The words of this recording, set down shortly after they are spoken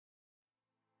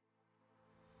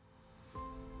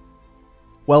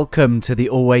Welcome to the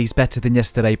Always Better Than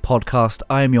Yesterday podcast.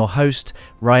 I am your host,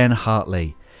 Ryan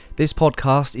Hartley. This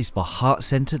podcast is for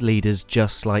heart-centered leaders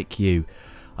just like you.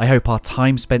 I hope our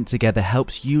time spent together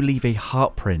helps you leave a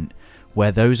heartprint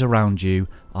where those around you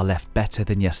are left better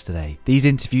than yesterday. These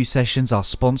interview sessions are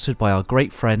sponsored by our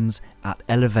great friends at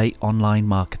Elevate Online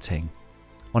Marketing.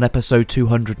 On episode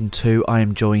 202, I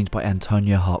am joined by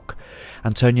Antonia Hock.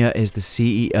 Antonia is the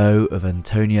CEO of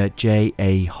Antonia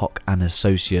J.A. Hock &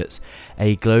 Associates,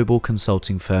 a global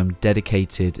consulting firm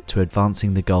dedicated to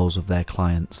advancing the goals of their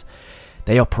clients.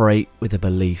 They operate with a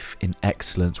belief in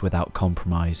excellence without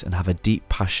compromise and have a deep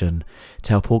passion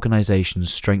to help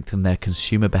organizations strengthen their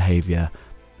consumer behavior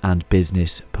and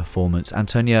business performance.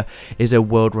 Antonia is a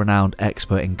world-renowned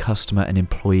expert in customer and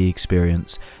employee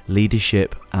experience,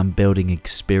 leadership, and building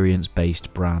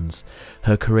experience-based brands.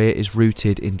 Her career is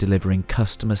rooted in delivering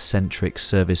customer-centric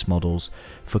service models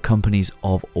for companies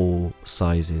of all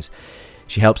sizes.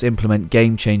 She helps implement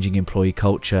game-changing employee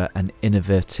culture and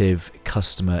innovative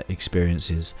customer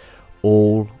experiences,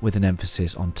 all with an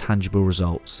emphasis on tangible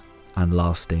results and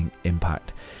lasting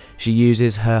impact. She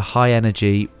uses her high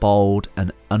energy, bold,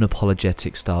 and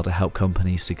unapologetic style to help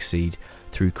companies succeed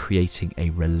through creating a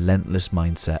relentless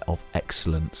mindset of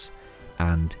excellence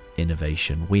and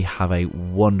innovation. We have a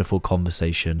wonderful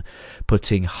conversation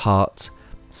putting heart,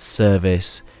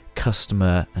 service,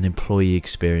 customer, and employee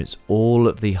experience all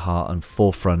at the heart and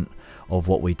forefront of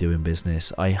what we do in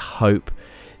business. I hope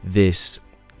this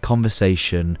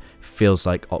conversation feels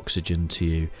like oxygen to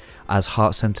you. As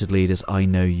heart-centered leaders, I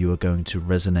know you are going to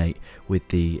resonate with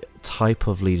the type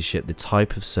of leadership, the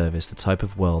type of service, the type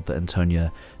of world that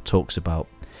Antonia talks about.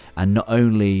 And not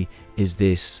only is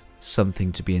this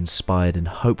something to be inspired and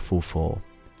hopeful for,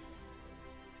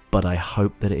 but I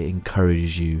hope that it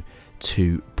encourages you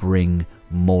to bring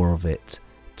more of it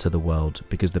to the world,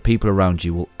 because the people around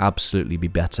you will absolutely be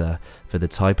better for the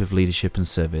type of leadership and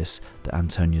service that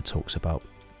Antonia talks about.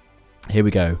 Here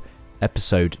we go,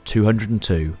 episode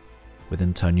 202. with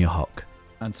Antonia Hock.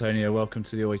 Antonia, welcome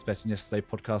to the Always Better Than Yesterday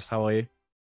podcast. How are you?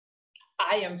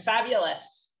 I am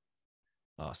fabulous.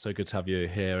 Oh, so good to have you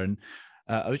here. And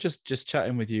I was just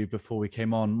chatting with you before we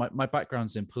came on. My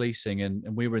background's in policing, and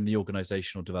we were in the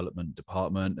organizational development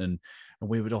department, and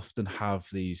we would often have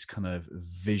these kind of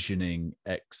visioning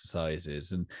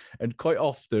exercises. And quite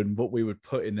often what we would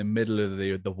put in the middle of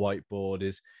the whiteboard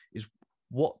is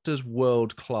what does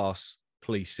world-class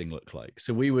policing look like?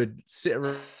 So we would sit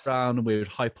around and we would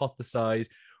hypothesize,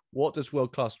 what does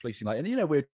world-class policing like? And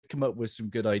we'd come up with some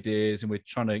good ideas, and we're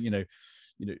trying to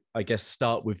I guess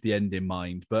start with the end in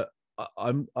mind. But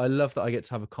I love that I get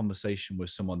to have a conversation with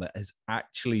someone that has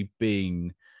actually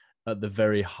been at the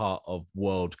very heart of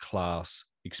world-class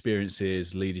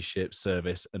experiences, leadership,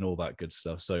 service, and all that good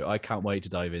stuff. So I can't wait to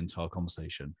dive into our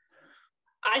conversation.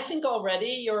 I think already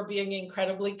you're being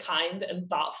incredibly kind and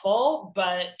thoughtful,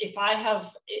 but if I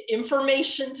have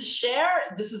information to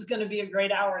share, this is going to be a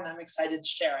great hour, and I'm excited to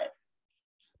share it.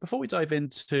 Before we dive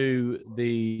into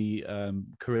the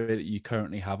career that you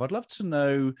currently have, I'd love to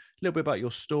know a little bit about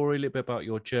your story, a little bit about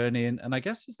your journey, and I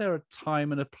guess, is there a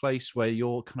time and a place where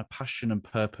your kind of passion and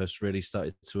purpose really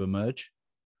started to emerge?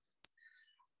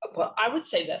 Well, I would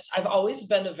say this. I've always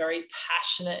been a very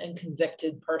passionate and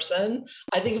convicted person.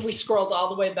 I think if we scrolled all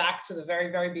the way back to the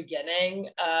very, very beginning,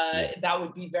 that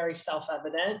would be very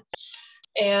self-evident.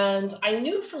 And I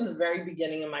knew from the very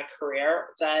beginning of my career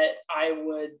that I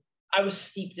was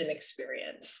steeped in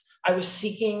experience. I was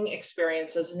seeking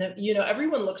experiences, and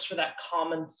everyone looks for that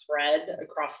common thread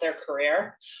across their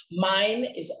career. Mine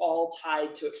is all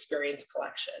tied to experience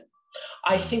collection.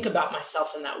 I think about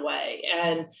myself in that way,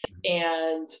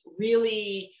 and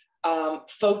really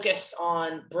focused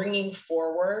on bringing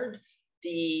forward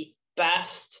the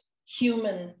best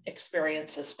human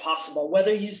experiences possible,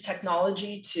 whether you use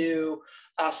technology to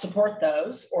support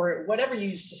those or whatever you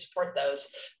use to support those.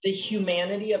 The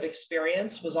humanity of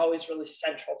experience was always really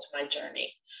central to my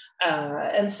journey.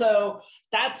 And so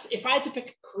that's, if I had to pick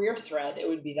a career thread, it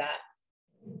would be that.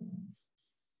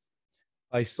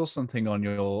 I saw something on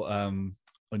your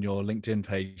LinkedIn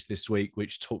page this week,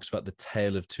 which talks about the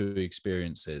tale of two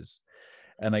experiences.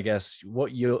 And I guess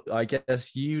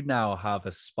you now have a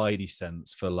spidey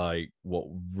sense for like what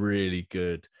really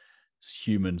good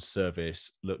human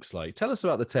service looks like. Tell us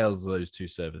about the tales of those two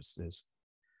services.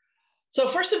 So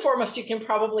first and foremost, you can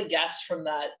probably guess from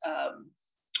that,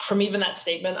 from even that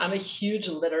statement, I'm a huge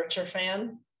literature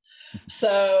fan.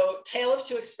 So Tale of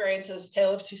Two Experiences,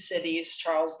 Tale of Two Cities,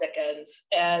 Charles Dickens.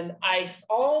 And I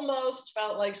almost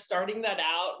felt like starting that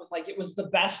out with like, it was the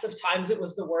best of times, it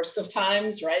was the worst of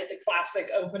times, right? The classic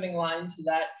opening line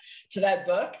to that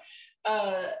book.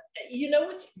 Uh,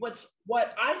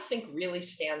 what I think really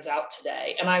stands out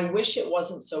today, and I wish it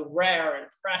wasn't so rare and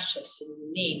precious and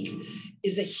unique,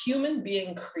 is a human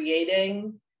being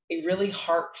creating a really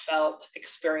heartfelt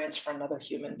experience for another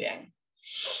human being.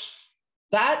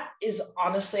 That is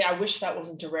honestly, I wish that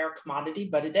wasn't a rare commodity,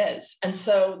 but it is. And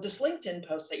so this LinkedIn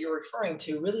post that you're referring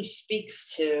to really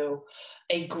speaks to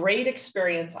a great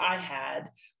experience I had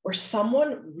where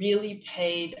someone really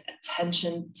paid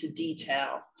attention to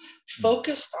detail,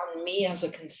 focused on me as a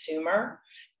consumer.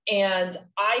 And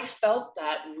I felt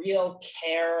that real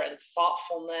care and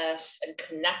thoughtfulness and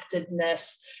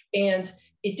connectedness. And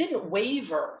it didn't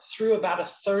waver through about a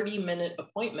 30-minute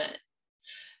appointment.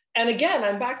 And again,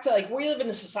 I'm back to like, we live in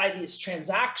a society that's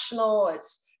transactional,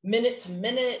 it's minute to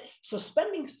minute. So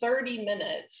spending 30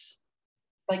 minutes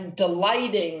like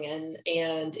delighting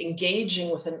and engaging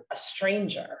with a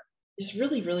stranger is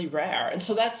really, really rare. And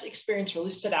so that experience really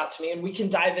stood out to me. And we can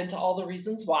dive into all the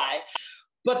reasons why.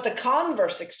 But the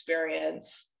converse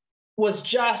experience was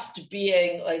just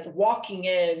being like walking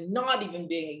in, not even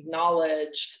being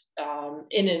acknowledged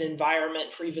in an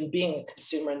environment for even being a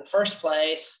consumer in the first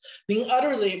place, being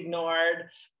utterly ignored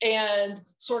and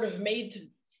sort of made to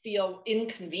feel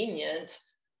inconvenient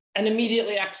and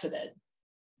immediately exited.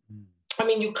 I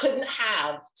mean, you couldn't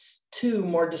have two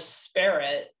more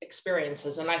disparate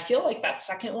experiences. And I feel like that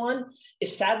second one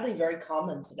is sadly very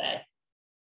common today.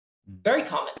 Very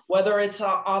common, whether it's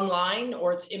online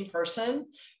or it's in person.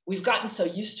 We've gotten so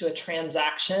used to a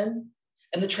transaction,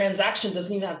 and the transaction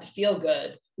doesn't even have to feel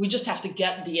good. We just have to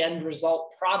get the end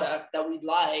result product that we'd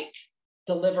like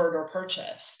delivered or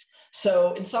purchased.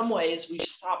 So in some ways, we've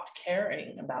stopped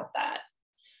caring about that.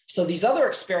 So these other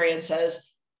experiences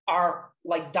are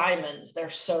like diamonds. They're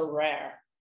so rare.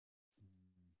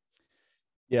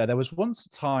 Yeah, there was once a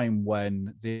time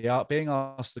when being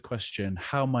asked the question,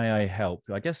 how may I help?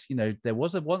 I guess, there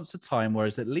was once a time,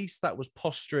 whereas at least that was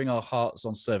posturing our hearts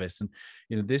on service. And,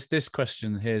 this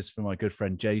question here's from my good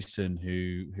friend, Jason,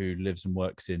 who lives and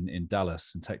works in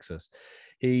Dallas in Texas.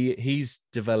 He's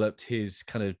developed his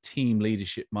kind of team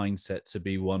leadership mindset to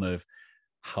be one of,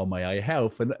 how may I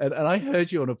help? And I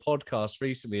heard you on a podcast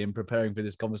recently in preparing for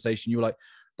this conversation. You were like,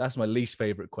 that's my least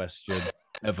favorite question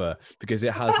ever, because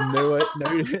it has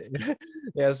it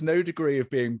has no degree of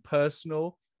being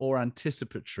personal or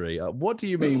anticipatory. What do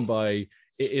you mean by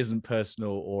it isn't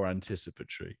personal or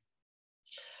anticipatory?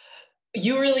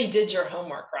 You really did your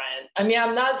homework, Ryan. I mean,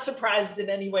 I'm not surprised in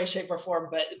any way, shape, or form,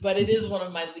 but it is one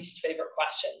of my least favorite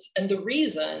questions. And the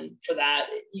reason for that,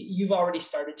 you've already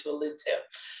started to allude to.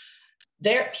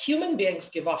 Human beings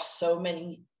give off so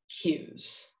many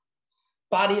cues.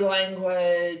 Body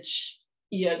language,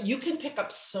 you can pick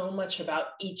up so much about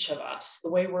each of us, the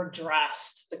way we're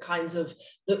dressed, the kinds of,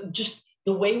 just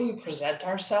the way we present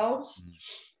ourselves.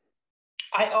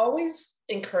 I always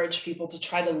encourage people to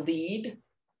try to lead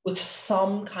with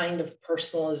some kind of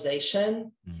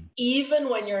personalization, even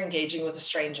when you're engaging with a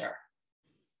stranger.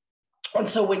 And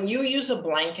so when you use a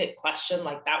blanket question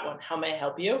like that one, how may I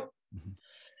help you?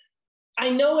 I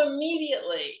know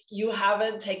immediately you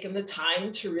haven't taken the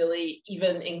time to really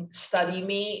even study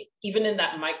me, even in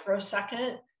that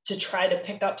microsecond, to try to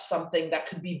pick up something that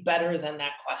could be better than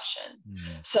that question.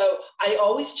 So I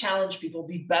always challenge people,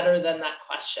 be better than that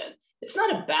question. It's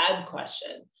not a bad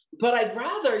question, but I'd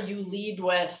rather you lead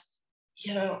with,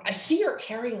 I see you're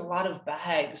carrying a lot of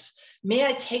bags. May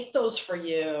I take those for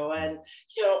you? And,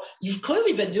 you've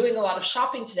clearly been doing a lot of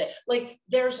shopping today. Like,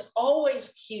 there's always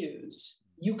cues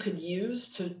you could use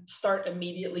to start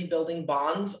immediately building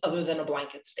bonds other than a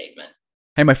blanket statement.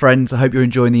 Hey, my friends, I hope you're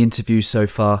enjoying the interview so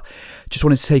far. Just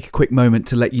wanted to take a quick moment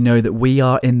to let you know that we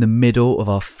are in the middle of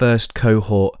our first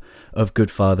cohort of Good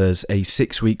Fathers, a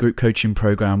 6-week group coaching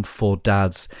program for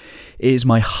dads. It is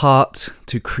my heart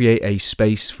to create a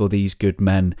space for these good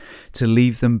men, to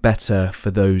leave them better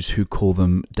for those who call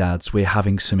them dads. We're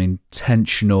having some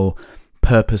intentional,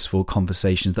 purposeful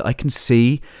conversations that I can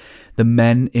see the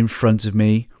men in front of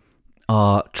me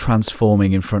are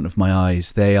transforming in front of my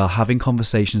eyes. They are having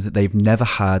conversations that they've never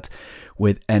had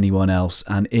with anyone else,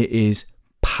 and it is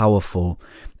powerful,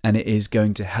 and it is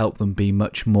going to help them be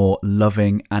much more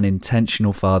loving and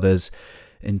intentional fathers,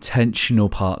 intentional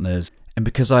partners. And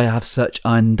because I have such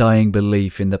undying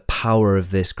belief in the power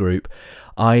of this group,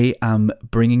 I am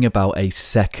bringing about a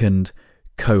second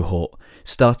cohort.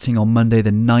 Starting on Monday,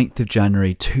 the 9th of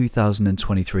January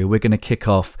 2023, we're going to kick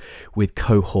off with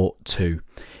Cohort 2.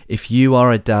 If you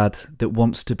are a dad that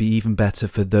wants to be even better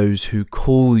for those who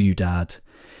call you dad,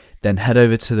 then head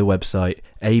over to the website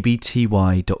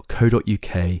abty.co.uk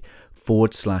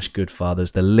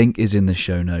patreon.com/goodfathers. The link is in the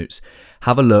show notes.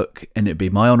 Have a look, and it'd be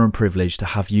my honor and privilege to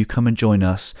have you come and join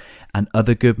us and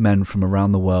other good men from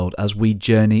around the world as we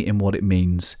journey in what it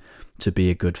means to be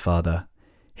a good father.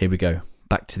 Here we go.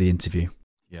 Back to the interview.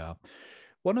 Yeah.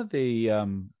 One of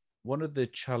the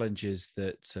challenges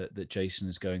that Jason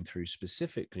is going through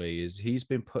specifically is he's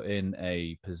been put in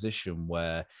a position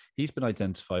where he's been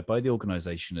identified by the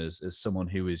organization as someone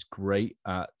who is great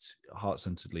at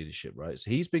heart-centered leadership, right?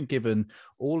 So he's been given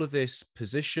all of this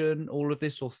position, all of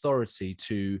this authority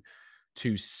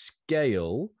to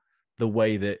scale the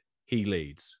way that he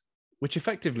leads, which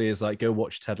effectively is like, go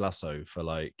watch Ted Lasso for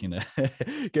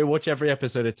go watch every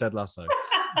episode of Ted Lasso.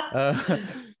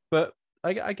 But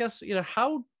I guess,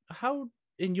 how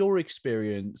in your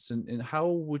experience and how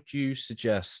would you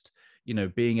suggest,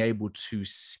 being able to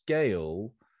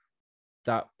scale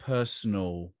that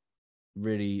personal,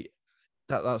 really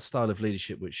that style of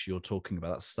leadership which you're talking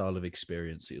about, that style of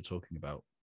experience that you're talking about?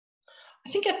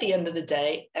 I think at the end of the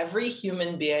day, every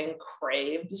human being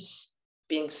craves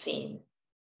being seen.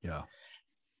 Yeah.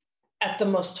 At the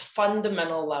most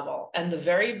fundamental level. And the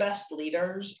very best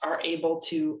leaders are able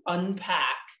to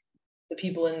unpack the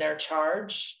people in their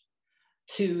charge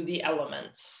to the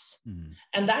elements.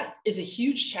 And that is a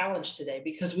huge challenge today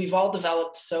because we've all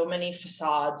developed so many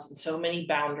facades and so many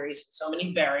boundaries and so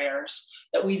many barriers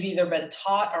that we've either been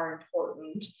taught are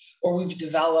important or we've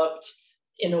developed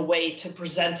in a way to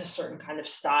present a certain kind of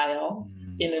style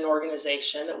in an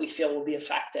organization that we feel will be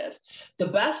effective. The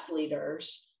best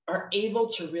leaders are able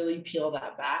to really peel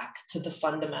that back to the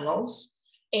fundamentals.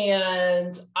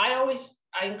 And I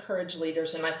encourage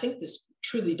leaders, and I think this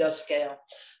truly does scale,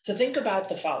 to think about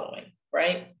the following,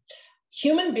 right?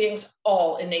 Human beings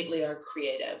all innately are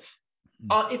creative.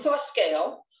 It's on a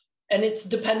scale and it's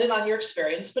dependent on your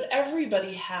experience, but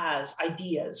everybody has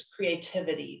ideas,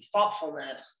 creativity,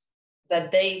 thoughtfulness that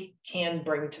they can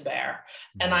bring to bear.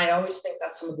 And I always think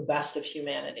that's some of the best of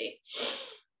humanity.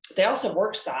 They also have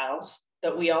work styles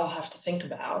that we all have to think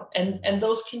about. And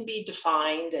those can be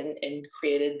defined and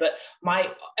created. But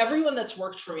everyone that's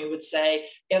worked for me would say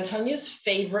Antonia's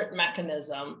favorite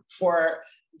mechanism for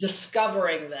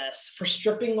discovering this, for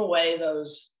stripping away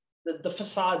the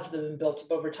facades that have been built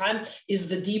up over time, is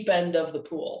the deep end of the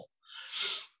pool.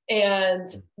 And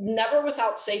never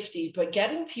without safety, but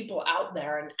getting people out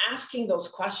there and asking those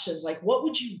questions, like, what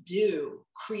would you do?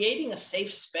 Creating a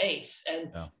safe space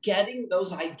and getting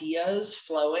those ideas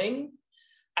flowing.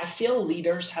 I feel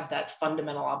leaders have that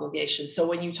fundamental obligation. So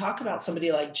when you talk about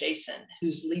somebody like Jason,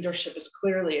 whose leadership is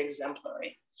clearly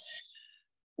exemplary,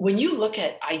 when you look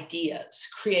at ideas,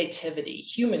 creativity,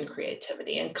 human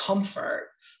creativity, and comfort,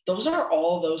 those are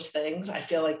all those things I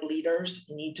feel like leaders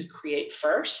need to create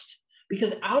first,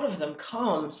 because out of them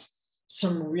comes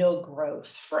some real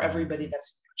growth for everybody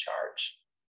that's in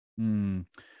charge.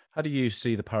 How do you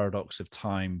see the paradox of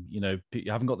time? You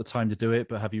haven't got the time to do it,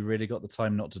 but have you really got the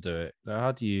time not to do it?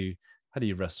 How do you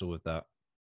wrestle with that?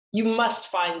 You must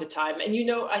find the time. And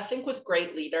I think with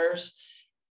great leaders,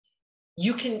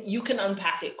 you can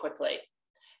unpack it quickly.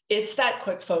 It's that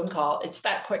quick phone call, it's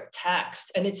that quick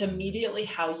text, and it's immediately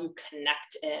how you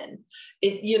connect in.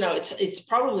 It's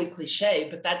probably cliche,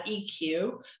 but that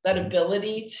EQ, that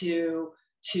ability to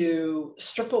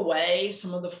strip away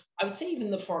some of I would say even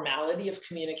the formality of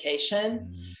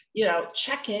communication,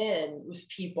 check in with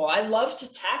people. I love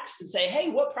to text and say, hey,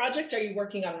 what project are you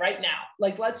working on right now?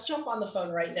 Like, let's jump on the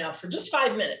phone right now for just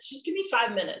 5 minutes. Just give me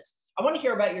 5 minutes. I want to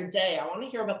hear about your day. I want to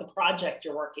hear about the project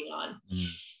you're working on.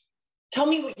 Tell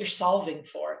me what you're solving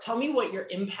for. Tell me what your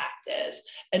impact is.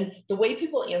 And the way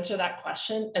people answer that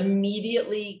question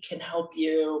immediately can help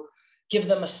you give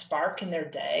them a spark in their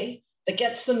day that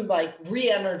gets them like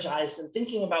re-energized and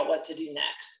thinking about what to do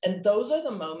next. And those are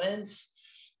the moments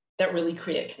that really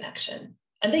create connection.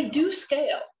 And they do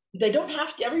scale. They don't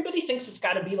have to, everybody thinks it's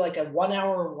got to be like a 1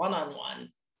 hour one-on-one.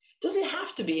 It doesn't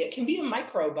have to be. It can be a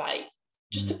micro bite,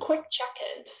 just a quick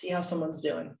check-in to see how someone's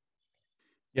doing.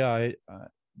 Yeah,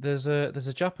 there's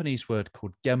a Japanese word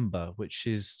called gemba, which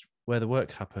is where the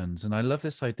work happens. And I love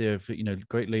this idea of,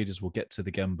 great leaders will get to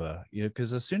the gemba,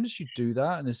 because as soon as you do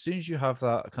that, and as soon as you have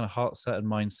that kind of heart set and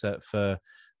mindset for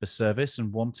service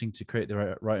and wanting to create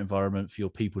the right environment for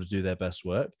your people to do their best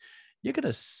work, you're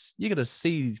gonna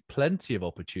see plenty of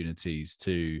opportunities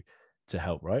to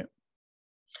help, right?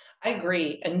 I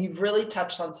agree. And you've really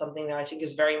touched on something that I think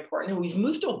is very important. And we've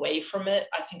moved away from it,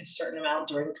 I think, a certain amount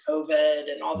during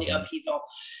COVID and all the upheaval.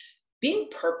 Being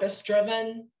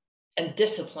purpose-driven and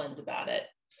disciplined about it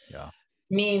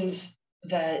means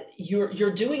that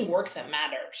you're doing work that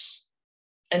matters.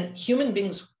 And human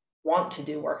beings want to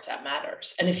do work that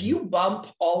matters. And if you bump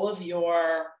all of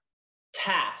your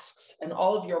tasks and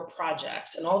all of your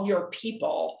projects and all of your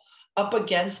people up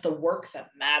against the work that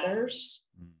matters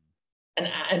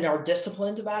and are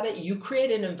disciplined about it, you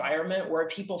create an environment where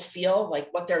people feel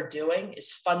like what they're doing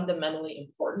is fundamentally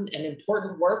important, and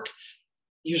important work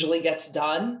usually gets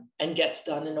done and gets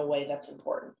done in a way that's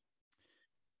important.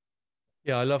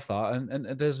 Yeah, I love that.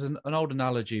 And there's an old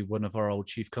analogy one of our old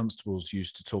chief constables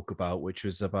used to talk about, which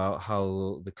was about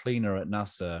how the cleaner at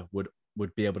NASA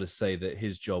would be able to say that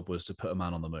his job was to put a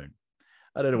man on the moon.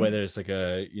 I don't know whether it's like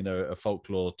a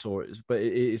folklore tour, but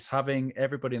it's having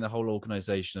everybody in the whole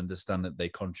organization understand that they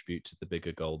contribute to the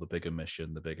bigger goal, the bigger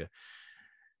mission, the bigger,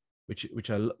 which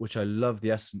I love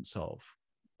the essence of.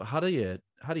 But how do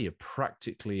you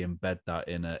practically embed that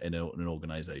in an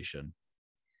organization?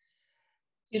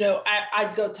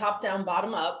 I'd go top down,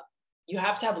 bottom up. You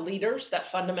have to have leaders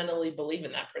that fundamentally believe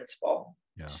in that principle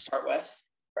to start with,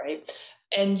 right?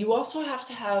 And you also have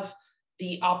to have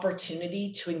the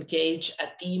opportunity to engage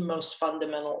at the most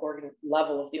fundamental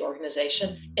level of the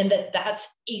organization, and that's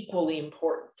equally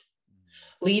important.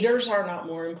 Leaders are not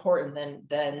more important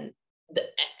than the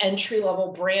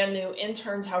entry-level, brand new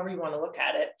interns, however you want to look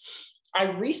at it.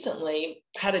 I recently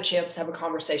had a chance to have a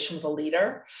conversation with a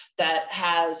leader that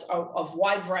has a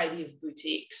wide variety of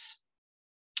boutiques.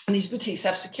 And these boutiques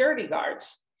have security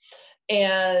guards.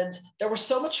 And there was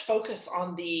so much focus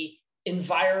on the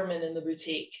environment in the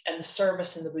boutique and the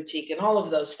service in the boutique and all of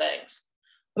those things.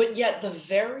 But yet the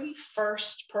very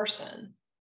first person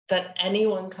that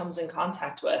anyone comes in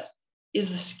contact with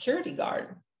is the security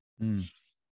guard.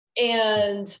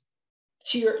 And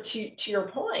to your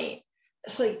point,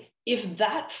 it's like, if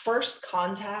that first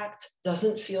contact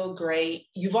doesn't feel great,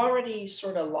 you've already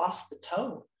sort of lost the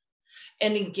tone.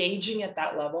 And engaging at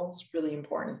that level is really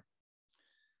important.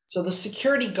 So the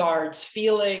security guards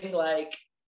feeling like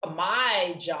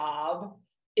my job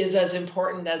is as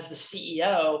important as the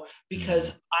CEO because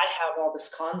I have all this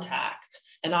contact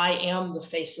and I am the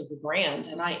face of the brand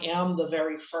and I am the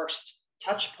very first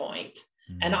touch point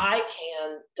and I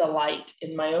can delight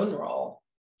in my own role.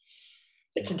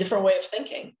 It's a different way of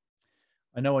thinking.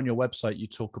 I know on your website you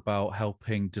talk about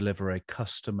helping deliver a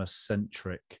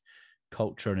customer-centric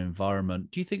culture and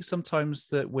environment. Do you think sometimes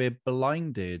that we're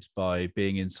blinded by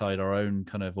being inside our own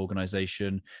kind of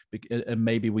organization and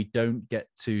maybe we don't get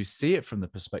to see it from the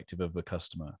perspective of the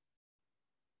customer?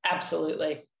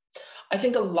 Absolutely. I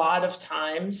think a lot of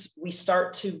times we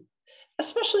start to,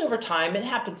 especially over time, it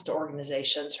happens to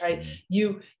organizations, right?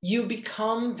 You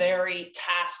become very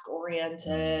task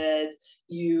oriented.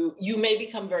 You may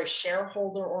become very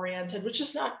shareholder oriented, which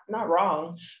is not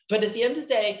wrong. But at the end of the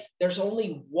day, there's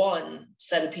only one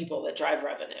set of people that drive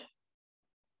revenue,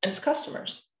 and it's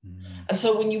customers. And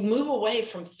so when you move away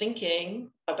from thinking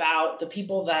about the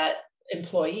people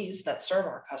employees that serve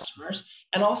our customers,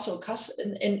 and also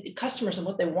customers and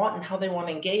what they want and how they want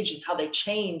to engage and how they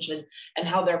change and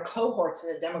how their cohorts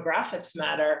and the demographics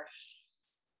matter,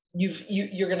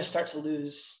 you're going to start to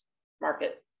lose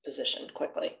market position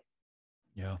quickly.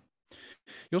 Yeah.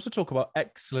 You also talk about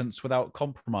excellence without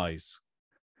compromise.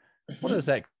 What does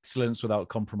excellence without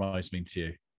compromise mean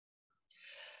to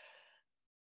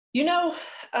you?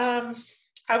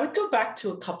 I would go back to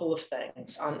a couple of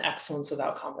things on excellence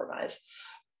without compromise.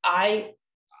 I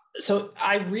would,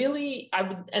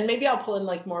 and maybe I'll pull in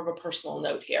like more of a personal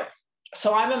note here.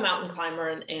 So I'm a mountain climber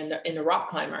and a rock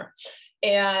climber.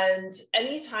 And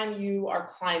anytime you are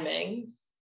climbing,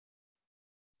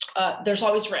 there's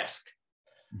always risk,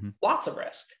 lots of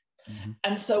risk.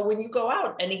 And so when you go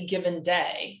out any given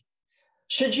day,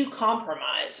 should you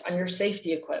compromise on your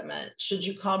safety equipment? Should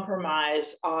you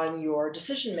compromise on your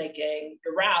decision-making,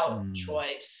 your route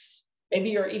choice, maybe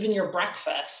even your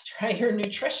breakfast, right? Your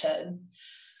nutrition?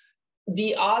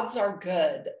 The odds are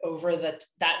good over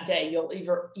that day. You'll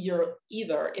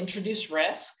either introduce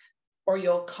risk or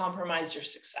you'll compromise your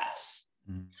success.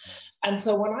 And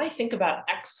so when I think about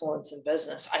excellence in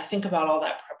business, I think about all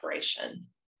that preparation.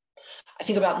 I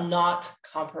think about not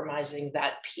compromising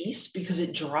that piece because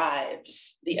it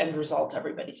drives the end result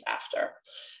everybody's after.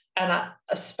 And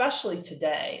especially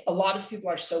today, a lot of people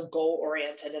are so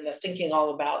goal-oriented and they're thinking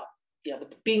all about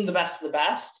being the best of the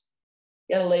best.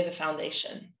 You got to lay the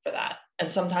foundation for that.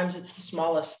 And sometimes it's the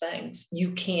smallest things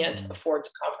you can't afford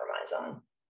to compromise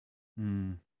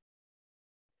on.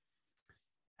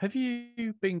 Have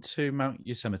you been to Mount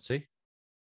Yosemite?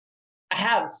 I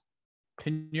have.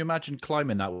 Can you imagine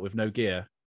climbing that with no gear?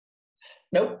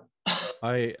 Nope.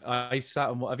 I sat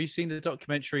on. Have you seen the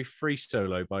documentary Free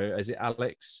Solo by, is it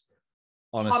Alex?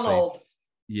 Honestly, Honnold.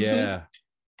 Yeah.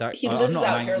 He lives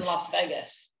out here in Las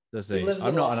Vegas. Does he?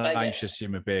 I'm not an anxious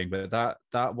human being, but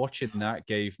that watching that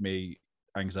gave me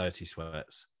anxiety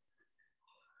sweats.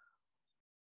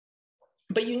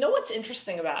 But you know what's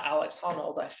interesting about Alex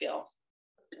Honnold, I feel?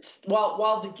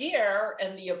 While the gear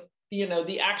and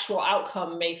the actual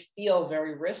outcome may feel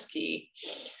very risky,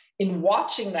 in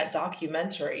watching that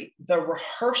documentary, the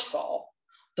rehearsal,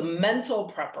 the mental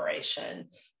preparation,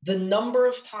 the number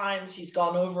of times he's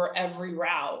gone over every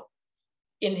route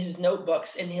in his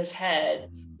notebooks, in his head,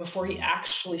 before he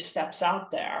actually steps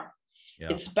out there. Yeah.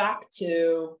 It's back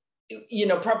to,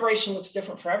 preparation looks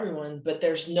different for everyone, but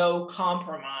there's no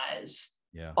compromise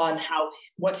on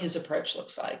what his approach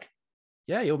looks like.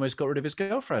 Yeah, he almost got rid of his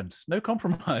girlfriend. No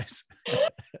compromise.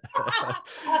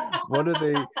 One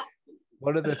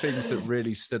of the things that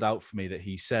really stood out for me that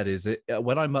he said is that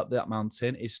when I'm up that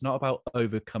mountain, it's not about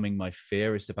overcoming my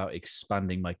fear, it's about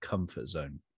expanding my comfort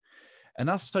zone. And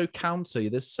that's so counter.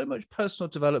 There's so much personal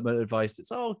development advice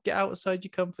that's, get outside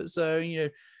your comfort zone,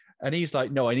 And he's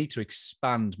like, no, I need to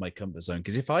expand my comfort zone,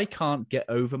 because if I can't get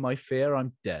over my fear,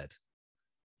 I'm dead.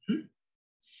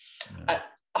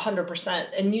 100%.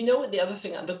 And the other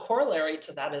thing, the corollary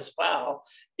to that as well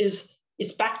is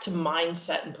it's back to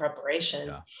mindset and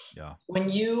preparation. Yeah. When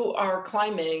you are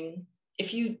climbing,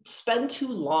 if you spend too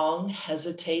long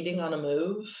hesitating on a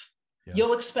move,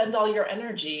 you'll expend all your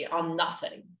energy on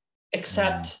nothing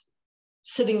except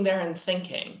sitting there and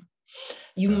thinking.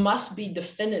 You must be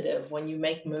definitive when you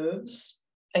make moves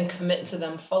and commit to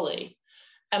them fully.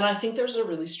 And I think there's a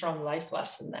really strong life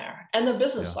lesson there and a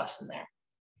business lesson there.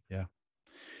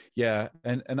 Yeah.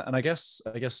 And I guess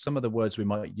some of the words we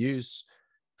might use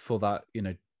for that,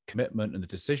 commitment and the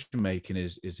decision making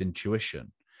is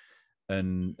intuition.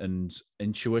 And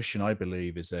intuition, I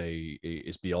believe,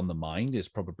 is beyond the mind, is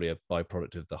probably a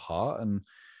byproduct of the heart.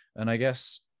 And I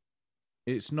guess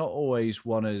it's not always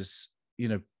one as,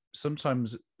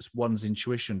 sometimes one's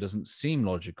intuition doesn't seem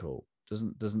logical,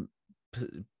 doesn't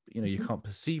you can't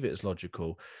perceive it as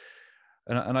logical.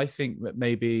 And I think that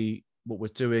maybe what we're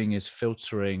doing is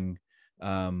filtering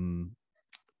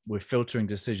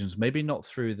decisions, maybe not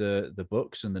through the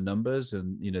books and the numbers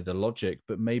and the logic,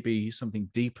 but maybe something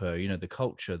deeper, the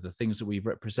culture, the things that we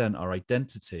represent, our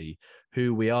identity,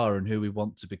 who we are and who we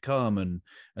want to become, and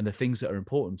the things that are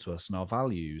important to us and our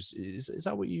values. Is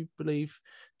that what you believe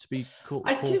to be called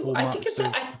hallmarks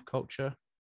of culture?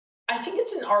 I think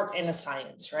it's an art and a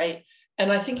science, right?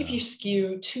 And I think if you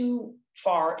skew too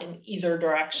far in either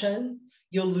direction,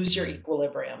 you'll lose your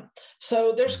equilibrium.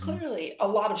 So there's clearly a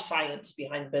lot of science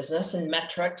behind business and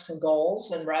metrics and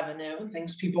goals and revenue and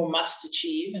things people must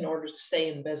achieve in order to stay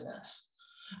in business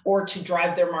or to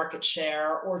drive their market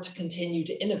share or to continue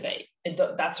to innovate. And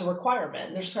that's a requirement.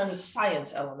 And there's kind of a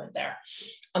science element there.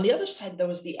 On the other side, though,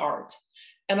 is the art.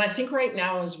 And I think right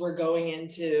now, as we're going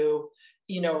into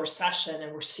recession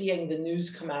and we're seeing the news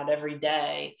come out every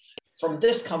day from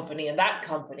this company and that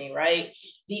company, right?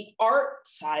 The art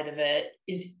side of it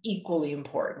is equally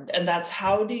important. And that's,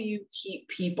 how do you keep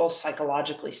people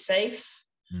psychologically safe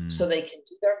so they can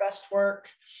do their best work?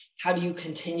 How do you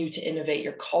continue to innovate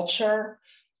your culture?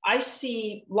 I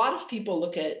see a lot of people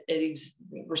look at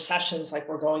recessions like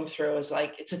we're going through as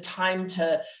like, it's a time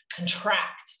to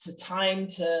contract. It's a time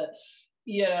to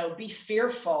be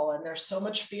fearful, and there's so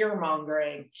much fear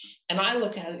mongering. And I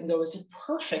look at it and go, it's a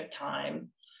perfect time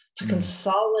to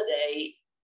consolidate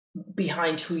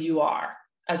behind who you are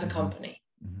as a company.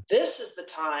 This is the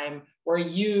time where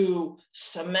you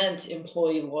cement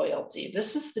employee loyalty.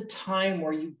 This is the time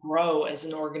where you grow as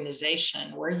an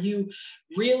organization, where you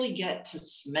really get to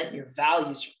cement your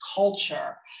values, your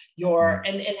culture,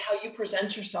 and how you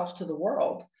present yourself to the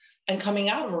world. And coming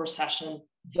out of a recession,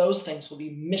 those things will be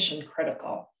mission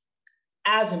critical,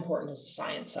 as important as the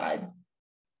science side.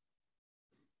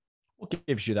 What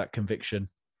gives you that conviction?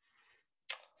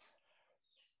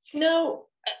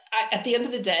 At the end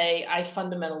of the day, I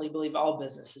fundamentally believe all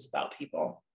business is about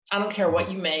people. I don't care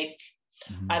what you make.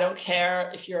 I don't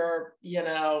care if you're,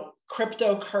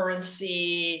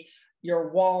 cryptocurrency,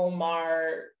 your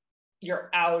Walmart, your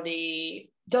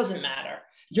Audi, doesn't matter.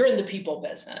 You're in the people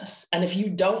business. And if you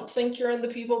don't think you're in the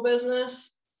people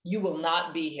business, you will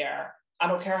not be here. I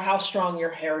don't care how strong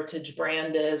your heritage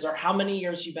brand is or how many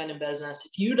years you've been in business.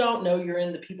 If you don't know you're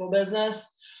in the people business,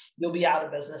 you'll be out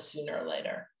of business sooner or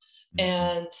later.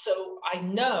 And so I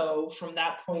know from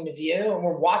that point of view, and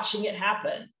we're watching it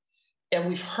happen, and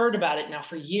we've heard about it now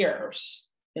for years,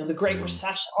 the Great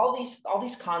Recession, all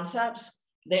these concepts,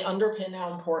 they underpin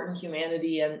how important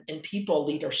humanity and people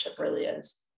leadership really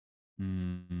is.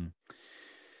 In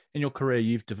your career,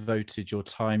 you've devoted your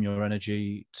time, your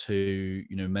energy to,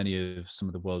 many of some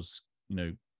of the world's,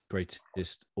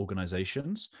 greatest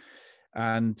organizations.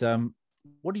 And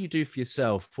what do you do for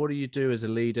yourself? What do you do as a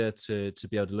leader to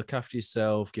be able to look after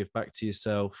yourself, give back to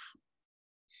yourself?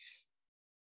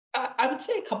 I would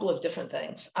say a couple of different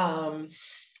things.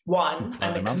 One,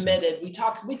 I'm a Mountains. committed. We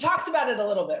talked about it a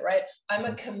little bit, right? I'm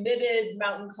a committed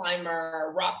mountain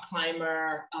climber, rock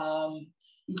climber.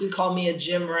 You could call me a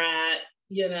gym rat.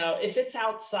 If it's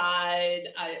outside,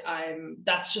 I'm.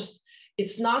 That's just.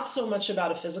 It's not so much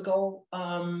about a physical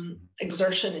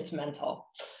exertion; it's mental.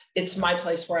 It's my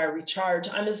place where I recharge.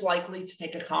 I'm as likely to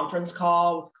take a conference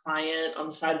call with a client on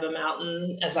the side of a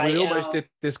mountain as I We am. almost did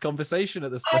this conversation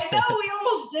at the I start. know we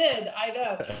almost did. I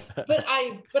know,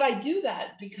 but I do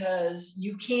that because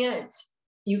you can't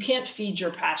feed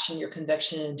your passion, your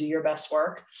conviction, and do your best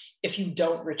work if you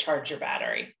don't recharge your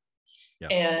battery. Yeah.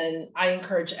 And I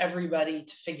encourage everybody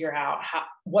to figure out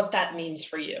what that means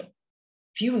for you.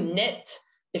 If you knit,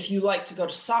 if you like to go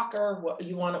to soccer, what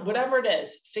you want, whatever it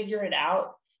is, figure it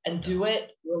out and do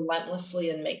it relentlessly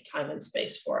and make time and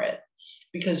space for it,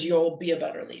 because you'll be a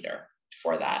better leader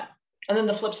for that. And then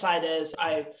the flip side is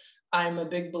I'm a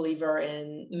big believer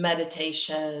in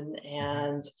meditation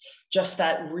and just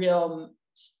that real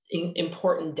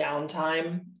important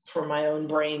downtime for my own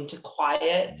brain to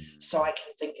quiet so I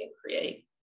can think and create.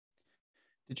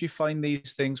 Did you find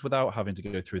these things without having to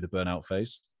go through the burnout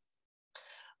phase?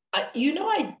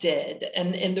 I did.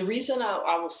 And the reason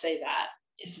I will say that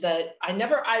is that I've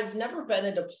never been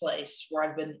at a place where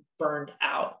I've been burned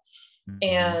out. Mm-hmm.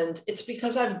 And it's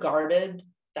because I've guarded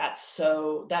that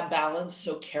balance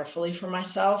so carefully for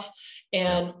myself.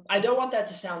 And I don't want that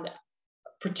to sound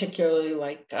particularly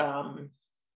like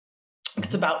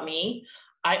it's about me.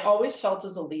 I always felt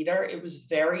as a leader, it was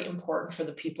very important for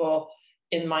the people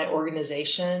in my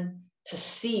organization to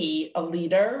see a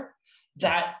leader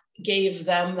that gave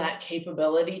them that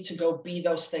capability to go be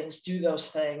those things, do those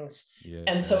things.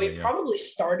 And so it probably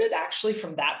started actually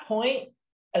from that point,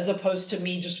 as opposed to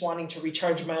me just wanting to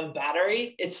recharge my own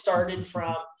battery. It started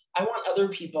from, I want other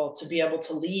people to be able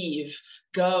to leave,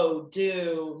 go,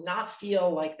 do, not feel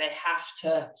like they have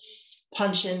to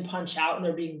punch in, punch out, and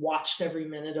they're being watched every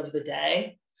minute of the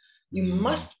day. You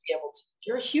must be able to,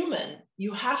 you're a human.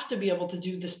 You have to be able to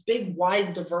do this big,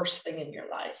 wide, diverse thing in your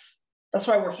life. That's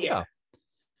why we're here. Yeah.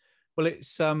 Well,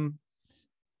 it's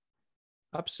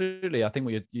absolutely. I think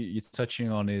what you're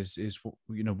touching on is walk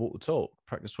the talk,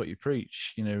 practice what you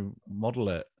preach. Model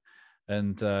it.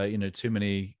 And too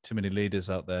many leaders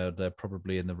out there, they're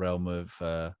probably in the realm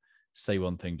of say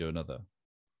one thing, do another.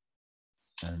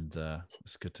 And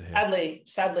it's good to hear.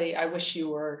 Sadly, I wish you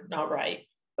were not right,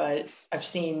 but I've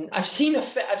seen a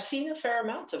fair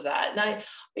amount of that, and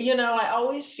I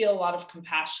always feel a lot of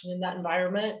compassion in that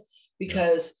environment,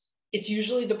 because it's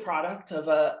usually the product of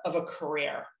a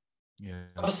career,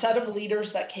 of a set of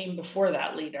leaders that came before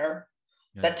that leader,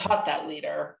 that taught that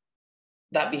leader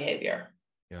that behavior.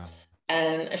 Yeah.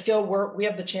 And I feel we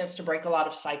have the chance to break a lot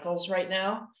of cycles right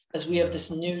now, as we have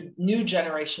this new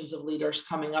generations of leaders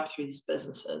coming up through these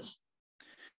businesses.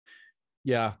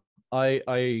 Yeah,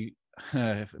 I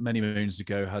many moons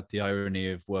ago had the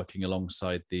irony of working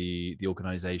alongside the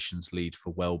organization's lead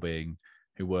for wellbeing,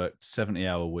 who worked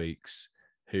 70-hour weeks,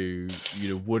 who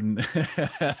wouldn't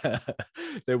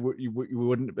you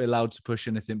wouldn't be allowed to push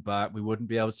anything back. We wouldn't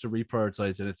be able to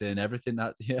reprioritize anything. Everything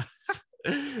that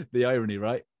the irony,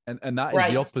 right? And that is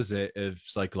the opposite of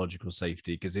psychological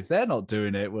safety, because if they're not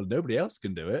doing it, well, nobody else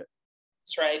can do it.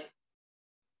 That's right.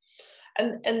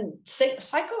 And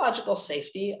psychological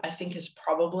safety, I think, is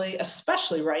probably,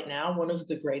 especially right now, one of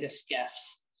the greatest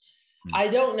gifts. I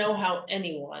don't know how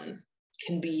anyone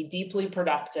can be deeply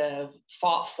productive,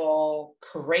 thoughtful,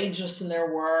 courageous in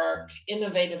their work,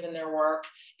 innovative in their work,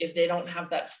 if they don't have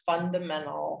that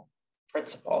fundamental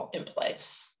principle in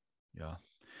place. Yeah.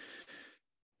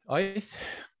 I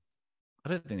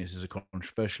don't think this is a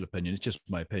controversial opinion. It's just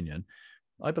my opinion.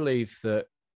 I believe that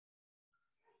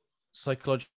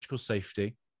psychological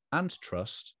safety and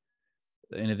trust,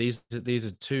 these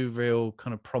are two real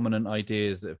kind of prominent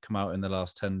ideas that have come out in the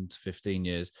last 10 to 15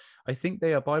 years. I think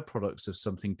they are byproducts of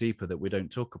something deeper that we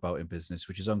don't talk about in business,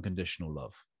 which is unconditional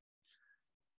love.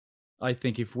 I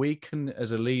think if we can,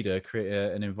 as a leader, create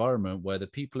an environment where the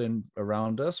people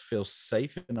around us feel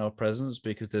safe in our presence,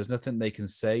 because there's nothing they can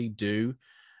say, do,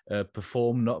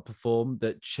 perform, not perform,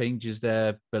 that changes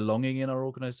their belonging in our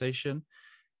organization.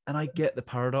 And I get the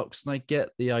paradox, and I get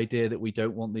the idea that we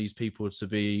don't want these people to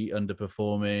be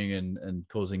underperforming and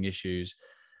causing issues.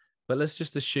 But let's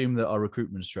just assume that our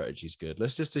recruitment strategy is good.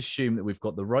 Let's just assume that we've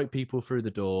got the right people through the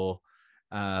door.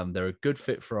 They're a good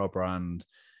fit for our brand.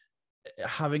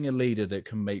 Having a leader that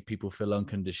can make people feel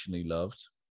unconditionally loved,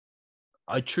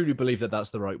 I truly believe that that's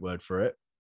the right word for it.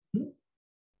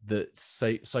 that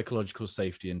psychological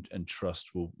safety and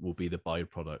trust will be the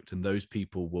byproduct, and those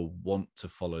people will want to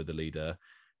follow the leader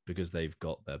because they've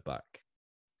got their back.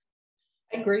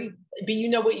 I agree.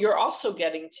 But what you're also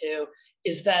getting to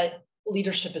is that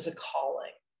leadership is a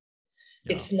calling.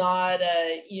 Yeah. It's not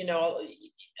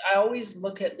I always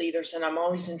look at leaders and I'm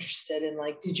always interested in,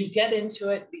 like, did you get into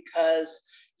it because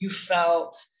you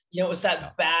felt, it was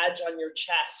that badge on your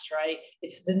chest, right?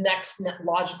 It's the next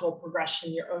logical progression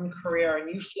in your own career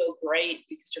and you feel great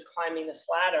because you're climbing this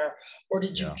ladder? Or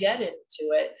did you get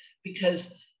into it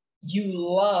because you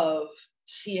love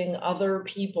seeing other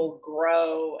people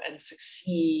grow and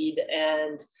succeed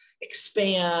and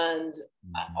expand,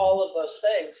 all of those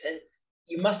things? And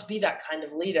you must be that kind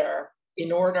of leader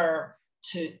in order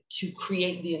to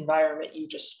create the environment you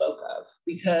just spoke of,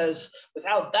 because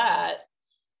without that,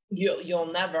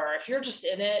 you'll never, if you're just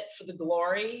in it for the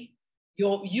glory,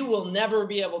 you will never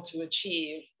be able to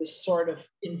achieve this sort of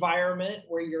environment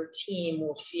where your team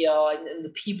will feel, and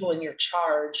the people in your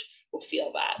charge will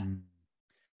feel that.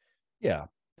 Yeah.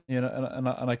 And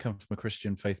I come from a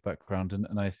Christian faith background,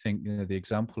 and I think the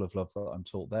example of love that I'm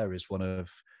taught there is one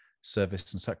of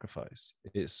service and sacrifice.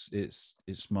 It's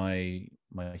my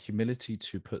humility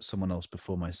to put someone else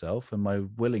before myself, and my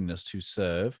willingness to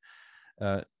serve.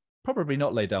 Probably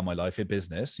not lay down my life in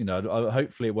business.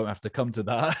 Hopefully it won't have to come to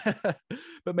that.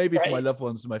 But maybe for my loved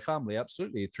ones and my family,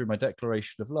 absolutely, through my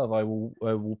declaration of love, I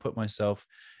will put myself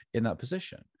in that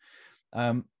position.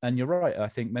 And you're right. I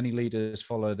think many leaders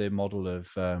follow the model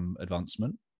of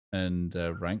advancement and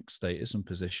rank, status, and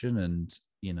position, and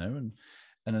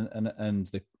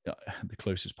the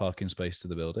closest parking space to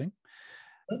the building,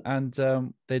 and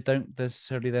they don't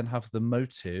necessarily then have the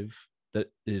motive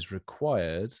that is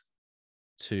required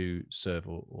to serve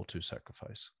or to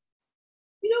sacrifice.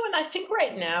 And I think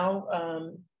right now,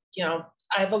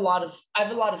 I have a lot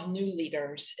of new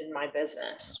leaders in my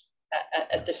business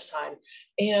at this time.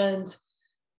 And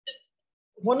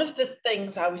one of the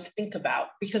things I always think about,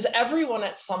 because everyone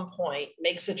at some point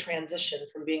makes a transition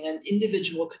from being an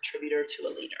individual contributor to a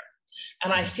leader.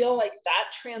 And I feel like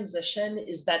that transition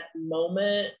is that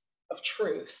moment of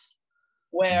truth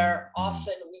where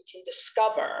often we can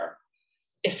discover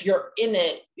if you're in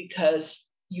it because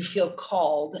you feel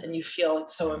called and you feel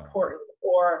it's so important,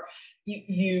 or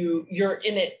you're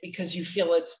in it because you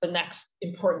feel it's the next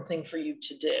important thing for you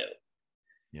to do.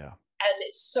 Yeah. And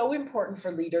it's so important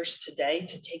for leaders today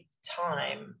to take the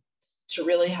time to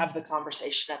really have the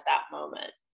conversation at that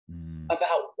moment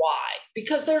about why.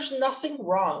 Because there's nothing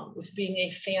wrong with being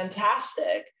a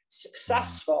fantastic,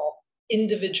 successful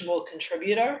individual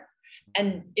contributor.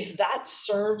 And if that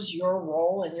serves your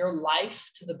role and your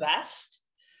life to the best,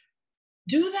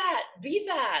 do that, be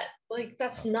that. Like,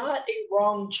 that's not a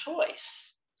wrong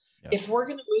choice. Yeah. If we're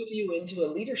going to move you into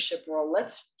a leadership role,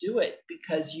 let's do it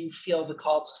because you feel the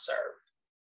call to serve.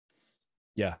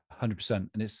 Yeah, 100%.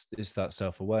 And it's that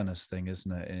self-awareness thing,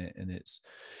 isn't it? And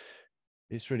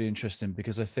it's really interesting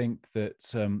because I think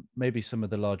that maybe some of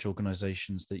the large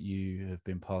organizations that you have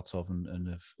been part of and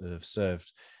have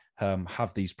served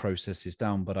have these processes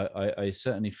down, but I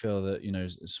certainly feel that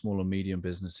small and medium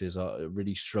businesses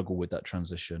really struggle with that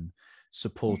transition,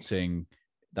 supporting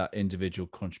that individual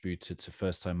contributor to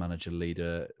first-time manager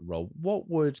leader role. What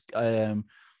would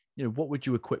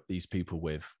you equip these people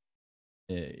with?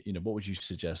 What would you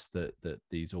suggest that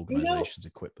these organizations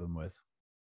equip them with?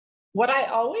 What I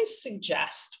always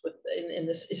suggest in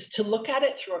this is to look at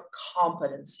it through a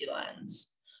competency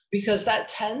lens, because that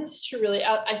tends to really,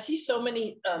 I see so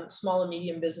many small and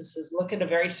medium businesses look at a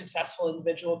very successful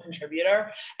individual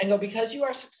contributor and go, because you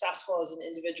are successful as an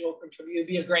individual contributor, you'd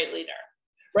be a great leader,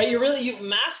 right? You've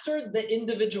mastered the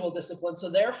individual discipline, so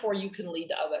therefore you can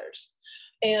lead others.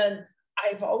 And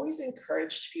I've always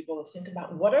encouraged people to think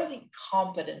about what are the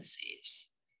competencies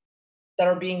that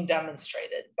are being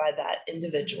demonstrated by that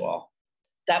individual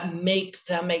that make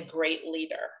them a great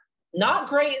leader. Not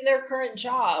great in their current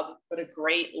job, but a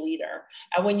great leader.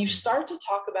 And when you start to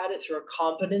talk about it through a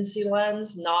competency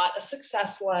lens, not a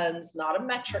success lens, not a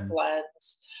metric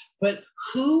lens, but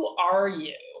who are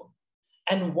you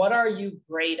and what are you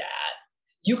great at,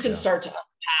 you can start to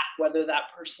unpack whether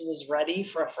that person is ready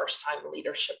for a first-time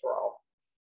leadership role.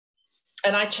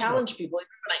 And I challenge people, even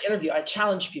when I interview, I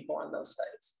challenge people on those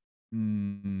things.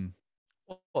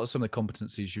 What are some of the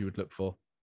competencies you would look for?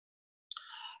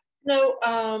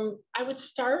 I would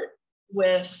start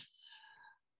with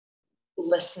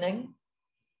listening.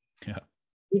 Yeah.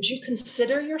 Would you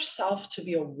consider yourself to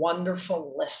be a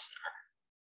wonderful listener?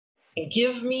 And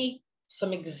give me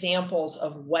some examples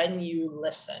of when you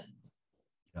listened.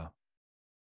 Yeah.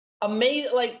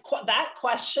 amazing. Like that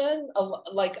question,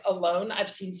 like alone,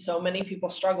 I've seen so many people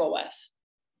struggle with.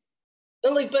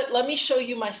 They're like, but let me show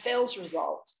you my sales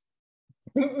results.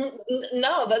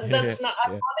 No, that's not. I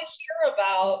want to hear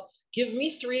about. Give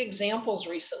me 3 examples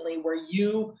recently where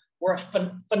you were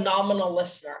a phenomenal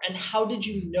listener, and how did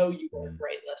you know you were a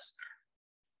great listener?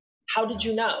 How did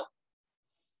you know?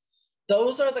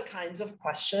 Those are the kinds of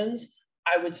questions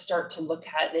I would start to look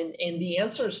at, and the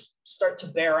answers start to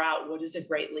bear out what is a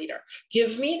great leader.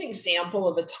 Give me an example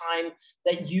of a time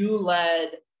that you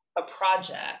led a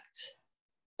project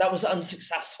that was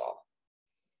unsuccessful,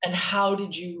 and how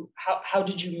did you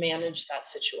manage that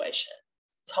situation?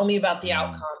 Tell me about the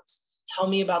outcomes. Tell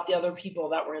me about the other people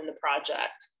that were in the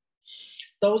project.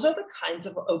 Those are the kinds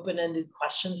of open-ended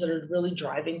questions that are really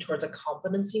driving towards a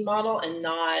competency model, and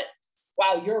not,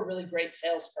 wow, you're a really great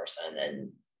salesperson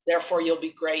and therefore you'll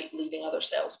be great leading other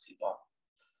salespeople.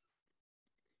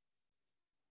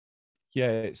 Yeah,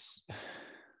 it's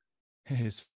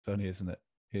funny, isn't it?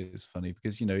 It is funny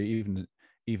because, you know,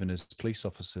 even as police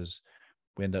officers,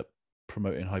 we end up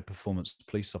promoting high performance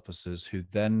police officers who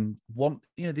then want,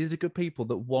 you know, these are good people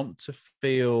that want to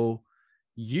feel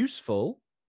useful.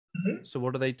 Mm-hmm. So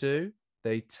what do?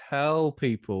 They tell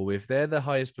people, if they're the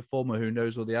highest performer who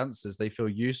knows all the answers, they feel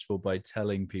useful by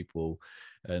telling people.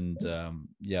 And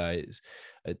I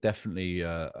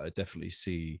definitely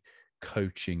see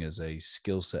coaching as a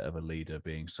skill set of a leader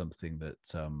being something that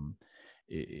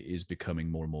is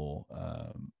becoming more and more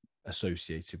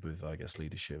associated with, I guess,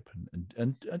 leadership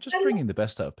and just bringing the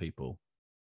best out of people.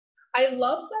 I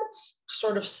love that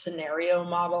sort of scenario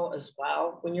model as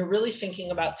well. When you're really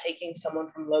thinking about taking someone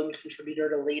from lone contributor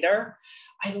to leader,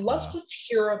 I love to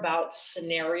hear about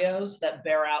scenarios that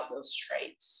bear out those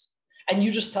traits. And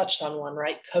you just touched on one,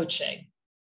 right? Coaching.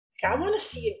 I want to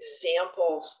see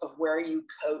examples of where you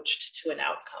coached to an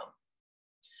outcome.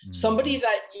 Somebody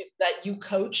that you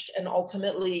coached and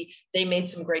ultimately they made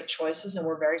some great choices and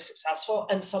were very successful,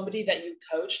 and somebody that you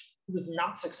coached who was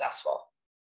not successful.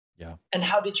 Yeah. And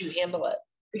how did you handle it?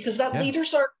 Because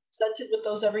leaders are presented with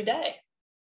those every day.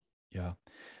 Yeah.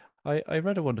 I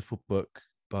read a wonderful book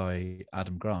by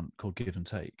Adam Grant called Give and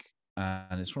Take,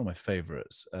 and it's one of my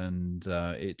favorites. And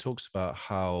it talks about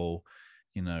how,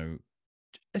 you know,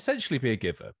 essentially be a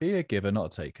giver,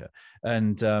 not a taker.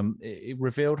 And it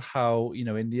revealed how, you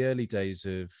know, in the early days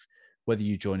of whether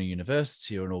you join a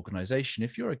university or an organization,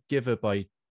 if you're a giver by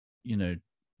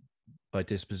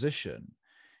disposition,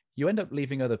 you end up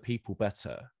leaving other people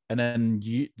better. And then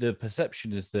the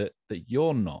perception is that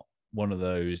you're not one of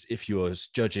those if you're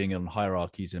judging on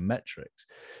hierarchies and metrics.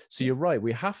 So you're right.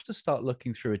 We have to start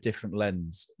looking through a different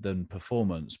lens than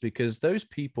performance, because those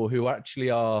people who actually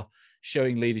are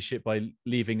showing leadership by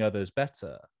leaving others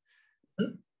better.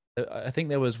 I think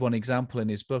there was one example in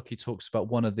his book. He talks about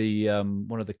one of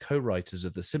the co-writers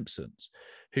of The Simpsons,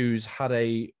 who's had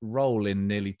a role in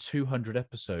nearly 200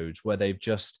 episodes where they've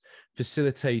just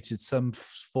facilitated some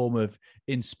form of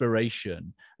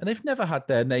inspiration, and they've never had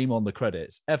their name on the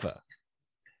credits ever.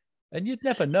 And you'd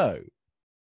never know.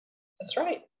 That's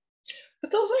right.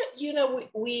 But those are, you know,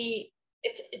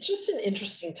 it's just an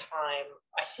interesting time.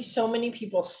 I see so many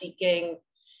people seeking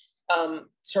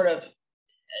sort of,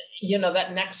 you know,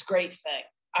 that next great thing.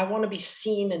 I want to be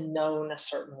seen and known a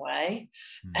certain way.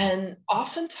 And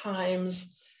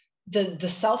oftentimes the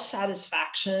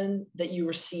self-satisfaction that you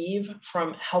receive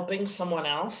from helping someone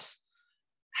else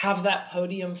have that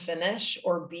podium finish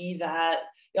or be that,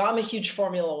 you know, I'm a huge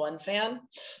Formula One fan.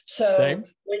 So Same.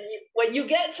 when you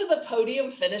get to the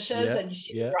podium finishes and you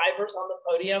see the drivers on the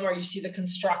podium, or you see the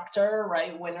constructor,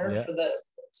 right, winner for the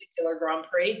particular Grand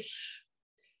Prix,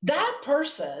 that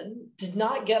person did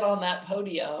not get on that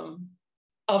podium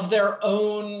of their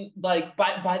own, like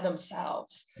by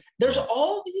themselves. There's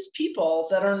all these people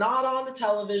that are not on the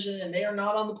television and they are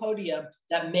not on the podium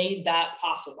that made that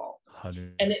possible.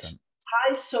 100%. And it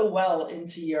ties so well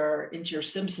into your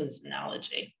Simpsons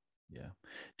analogy. Yeah.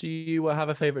 Do you have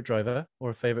a favorite driver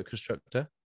or a favorite constructor?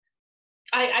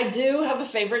 I do have a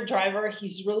favorite driver.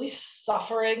 He's really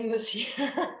suffering this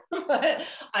year, but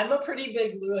I'm a pretty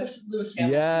big Lewis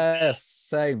Hamilton. Yes,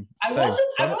 same. I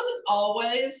wasn't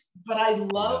always, but I've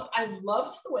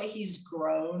loved the way he's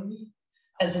grown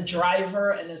as a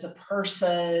driver and as a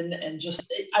person, and just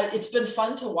it's been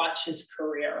fun to watch his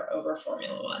career over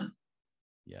Formula One.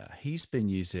 Yeah, he's been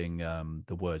using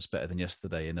the words "better than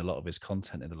yesterday" in a lot of his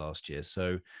content in the last year.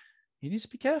 So he needs to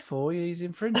be careful. He's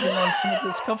infringing on some of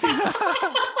this copy.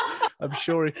 I'm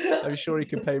sure he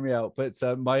can pay me out. But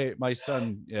my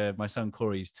son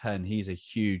Corey's 10. He's a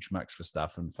huge Max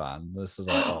Verstappen fan. This is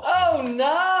like, oh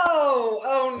no!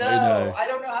 I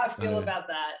don't know how I feel about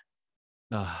that.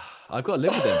 I've got to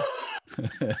live with him.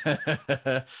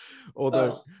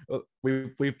 Although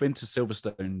we've been to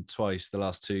Silverstone twice the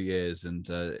last 2 years, and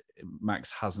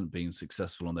Max hasn't been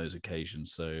successful on those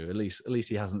occasions. So at least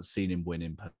he hasn't seen him win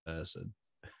in person.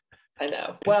 I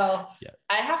know. Well, yeah.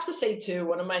 I have to say too,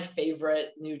 one of my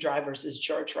favorite new drivers is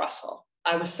George Russell.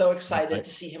 I was so excited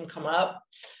to see him come up,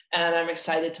 and I'm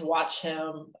excited to watch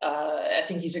him. I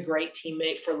think he's a great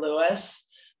teammate for Lewis.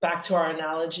 Back to our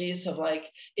analogies of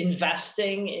like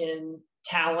investing in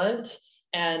talent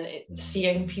and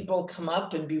seeing people come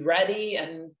up and be ready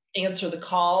and answer the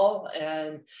call.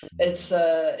 And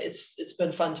it's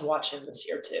been fun to watch him this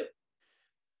year too.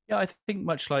 Yeah, I think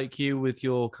much like you with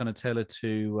your kind of tailored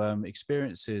to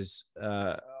experiences,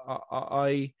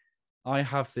 I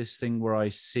have this thing where I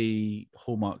see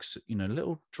hallmarks,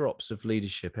 little drops of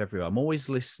leadership everywhere. I'm always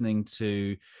listening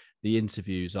to the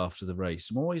interviews after the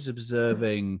race. I'm always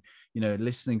observing,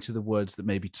 listening to the words that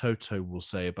maybe Toto will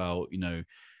say about,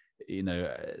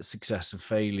 success and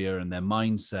failure and their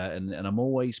mindset. And I'm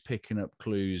always picking up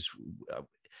clues.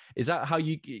 Is that how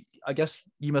I guess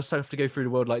you must have to go through the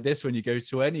world like this when you go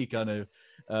to any kind of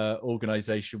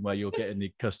organization where you're getting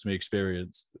the customer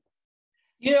experience?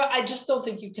 I just don't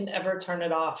think you can ever turn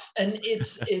it off. And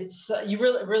it's you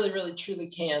really, really, really, truly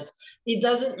can't. It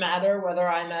doesn't matter whether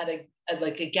I'm at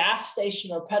a gas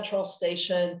station or petrol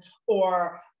station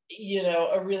or,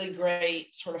 a really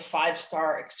great sort of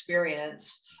 5-star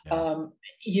experience. Yeah.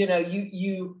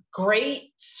 You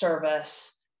great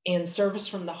service and service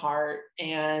from the heart,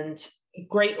 and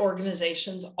great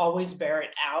organizations always bear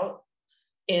it out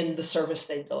in the service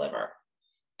they deliver.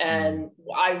 And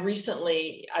I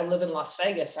live in Las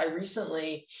Vegas. I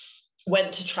recently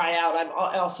went to try out.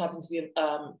 I also happen to be,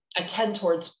 I tend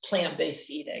towards plant-based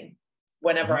eating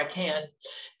whenever I can.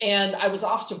 And I was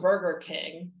off to Burger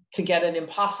King to get an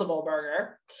Impossible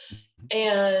Burger.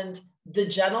 And the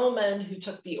gentleman who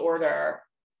took the order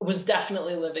was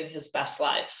definitely living his best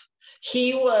life.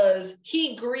 He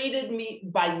greeted me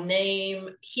by name.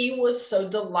 He was so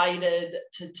delighted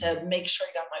to make sure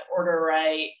he got my order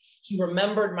right. He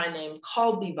remembered my name,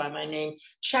 called me by my name,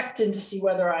 checked in to see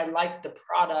whether I liked the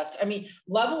product. I mean,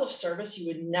 level of service you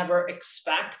would never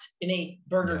expect in a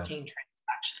Burger King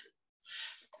transaction.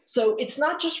 So it's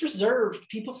not just reserved.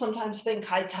 People sometimes think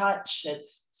high touch.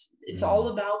 It's all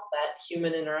about that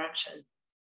human interaction.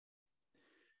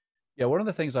 Yeah, one of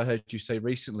the things I heard you say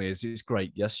recently is it's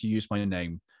great. Yes, you use my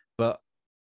name, but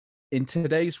in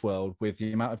today's world, with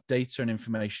the amount of data and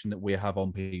information that we have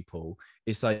on people,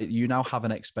 it's like you now have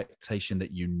an expectation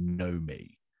that you know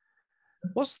me.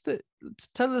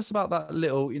 Tell us about that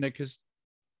little, because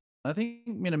I think,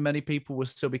 many people will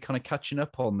still be kind of catching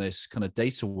up on this kind of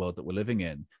data world that we're living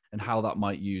in and how that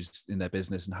might use in their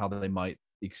business and how they might,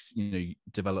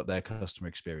 develop their customer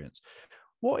experience.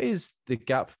 What is the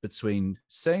gap between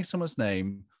saying someone's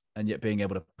name and yet being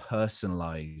able to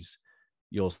personalize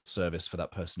your service for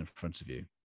that person in front of you?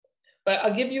 But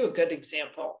I'll give you a good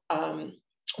example.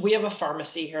 We have a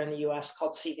pharmacy here in the US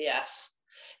called CVS.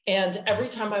 And every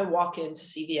time I walk into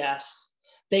CVS,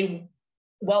 they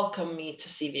welcome me to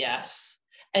CVS.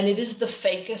 And it is the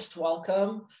fakest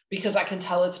welcome because I can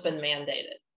tell it's been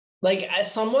mandated. Like,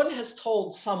 as someone has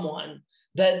told someone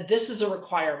that this is a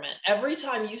requirement. Every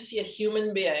time you see a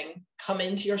human being come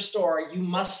into your store, you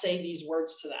must say these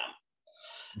words to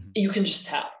them. You can just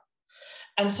tell.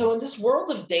 And so in this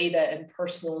world of data and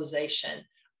personalization,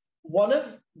 one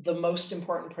of the most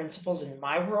important principles in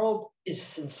my world is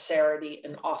sincerity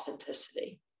and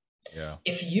authenticity. Yeah.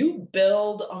 If you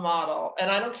build a model, and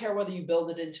I don't care whether you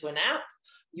build it into an app,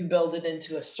 you build it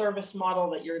into a service model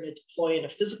that you're going to deploy in a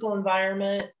physical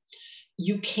environment,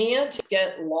 you can't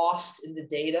get lost in the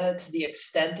data to the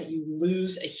extent that you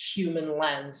lose a human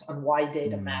lens on why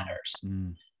data matters.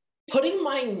 Putting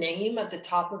my name at the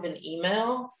top of an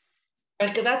email,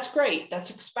 that's great. That's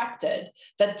expected.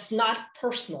 That's not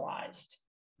personalized.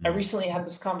 I recently had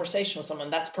this conversation with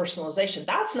someone. That's personalization.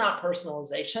 That's not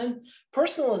personalization.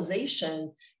 Personalization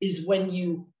is when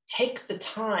you take the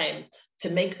time to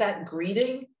make that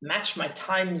greeting match my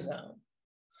time zone.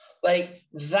 Like,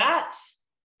 that's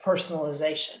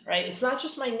personalization, right? It's not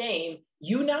just my name.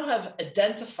 You now have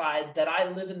identified that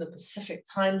I live in the Pacific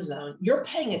time zone. You're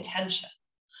paying attention.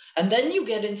 And then you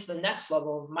get into the next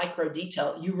level of micro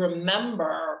detail. You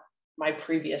remember my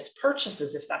previous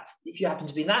purchases, if you happen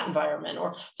to be in that environment,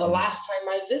 or the last time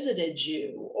I visited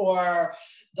you, or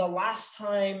the last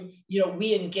time,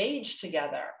 we engaged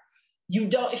together.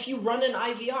 If you run an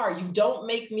IVR, you don't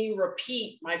make me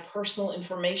repeat my personal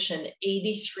information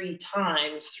 83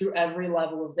 times through every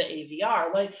level of the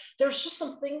AVR. Like, there's just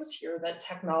some things here that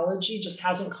technology just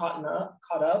hasn't caught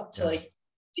up to, like,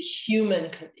 the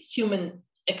human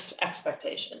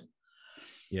expectation.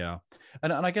 Yeah.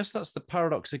 And I guess that's the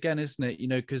paradox again, isn't it?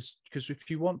 Because if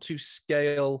you want to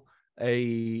scale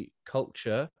a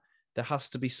culture, there has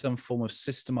to be some form of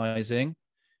systemizing.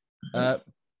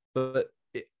 But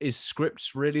is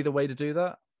scripts really the way to do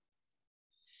that?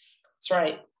 That's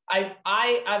right.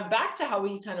 I'm back to how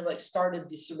we kind of like started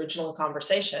this original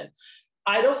conversation.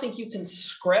 I don't think you can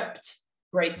script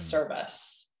great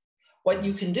service. What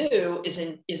you can do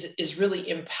is really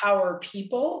empower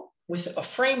people with a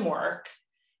framework,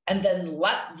 and then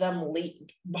let them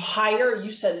lead. Hire,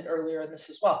 you said it earlier in this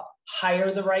as well,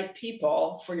 hire the right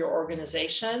people for your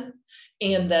organization,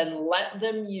 and then let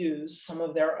them use some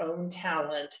of their own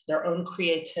talent, their own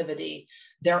creativity,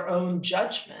 their own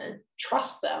judgment,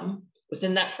 trust them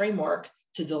within that framework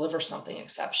to deliver something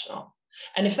exceptional.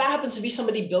 And if that happens to be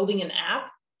somebody building an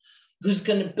app who's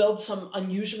going to build some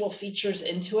unusual features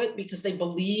into it because they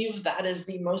believe that is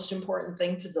the most important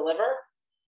thing to deliver,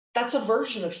 that's a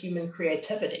version of human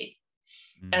creativity.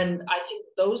 And I think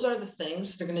those are the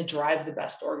things that are going to drive the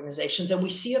best organizations. And we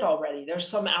see it already. There's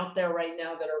some out there right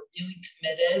now that are really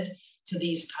committed to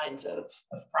these kinds of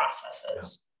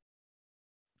processes.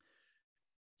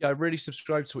 Yeah, I really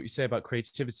subscribe to what you say about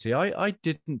creativity. I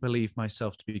didn't believe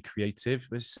myself to be creative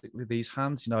with these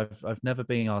hands. I've never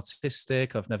been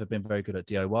artistic. I've never been very good at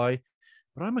DIY,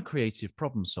 but I'm a creative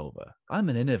problem solver. I'm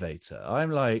an innovator.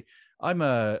 I'm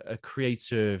a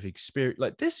creative experience,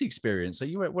 like this experience. So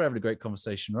we're having a great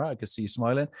conversation, right? I can see you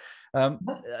smiling.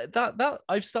 That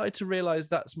I've started to realize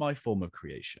that's my form of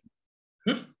creation.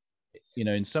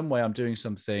 In some way I'm doing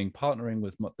something, partnering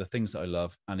with the things that I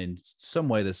love, and in some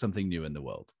way there's something new in the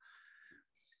world.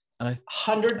 And I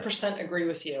 100% agree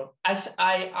with you.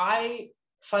 I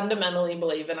fundamentally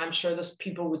believe, and I'm sure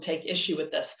people would take issue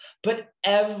with this, but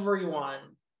everyone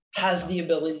has the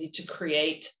ability to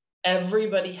create.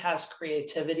 Everybody has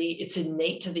creativity. It's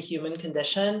innate to the human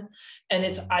condition.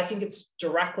 And I think it's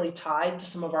directly tied to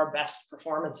some of our best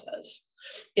performances.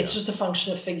 It's just a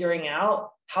function of figuring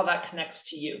out how that connects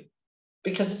to you,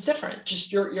 because it's different.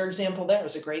 Just your example there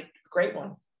is a great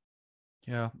one.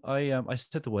 Yeah, I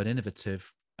said the word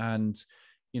innovative, and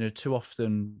too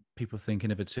often people think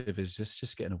innovative is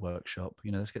just getting a workshop.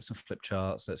 Let's get some flip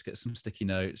charts, let's get some sticky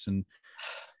notes, and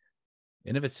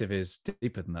innovative is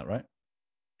deeper than that, right?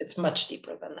 It's much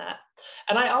deeper than that.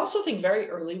 And I also think very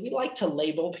early, we like to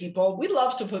label people. We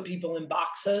love to put people in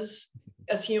boxes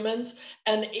as humans.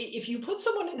 And if you put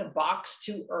someone in a box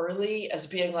too early as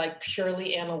being like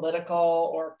purely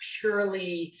analytical or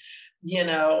purely,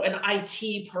 an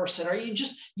IT person, or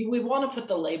we want to put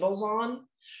the labels on,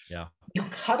 you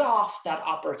cut off that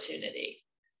opportunity.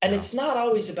 And it's not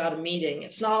always about a meeting.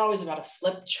 It's not always about a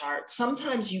flip chart.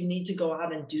 Sometimes you need to go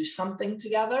out and do something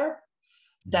together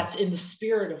that's in the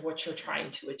spirit of what you're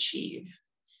trying to achieve.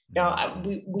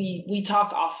 We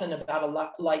talk often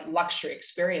about luxury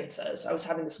experiences. I was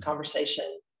having this conversation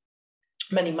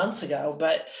many months ago,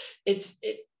 but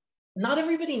not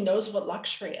everybody knows what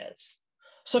luxury is.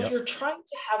 So if you're trying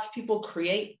to have people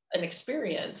create an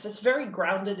experience, it's very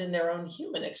grounded in their own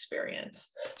human experience.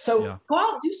 So go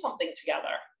out and do something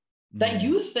together that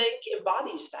you think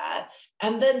embodies that,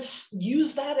 and then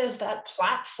use that as that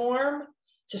platform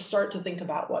to start to think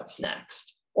about what's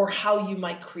next, or how you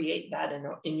might create that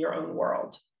in your own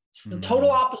world. It's the total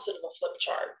opposite of a flip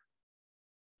chart.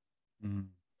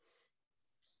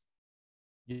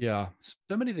 Yeah,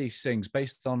 so many of these things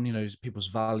based on people's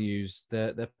values,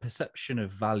 their perception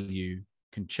of value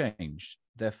can change.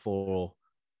 Therefore,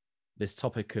 this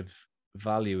topic of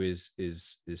value is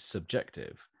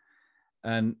subjective.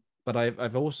 But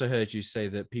I've also heard you say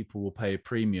that people will pay a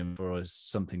premium for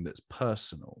something that's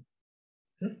personal.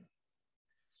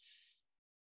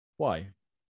 Why?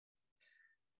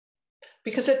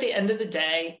 Because at the end of the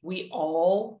day, we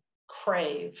all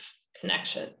crave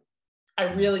connection.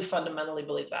 I really fundamentally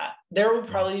believe that. There will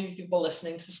probably be people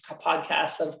listening to this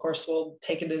podcast that, of course, will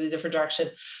take it in a different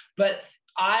direction. But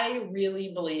I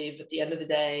really believe at the end of the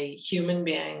day, human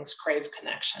beings crave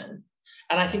connection.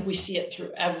 And I think we see it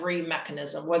through every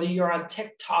mechanism, whether you're on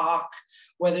TikTok,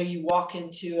 whether you walk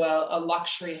into a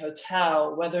luxury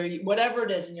hotel, whatever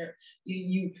it is, and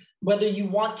whether you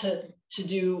want to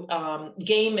do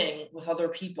gaming with other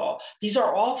people. These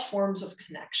are all forms of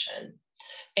connection.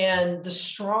 And the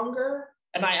stronger,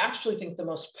 and I actually think some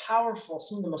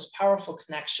of the most powerful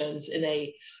connections in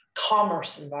a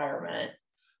commerce environment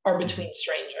are between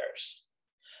strangers.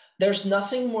 There's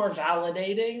nothing more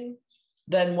validating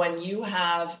than when you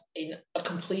have a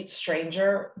complete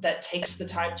stranger that takes the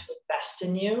time to invest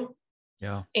in you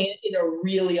in a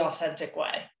really authentic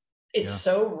way. It's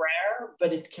so rare,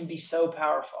 but it can be so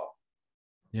powerful.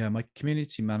 Yeah, my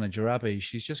community manager, Abby,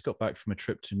 she's just got back from a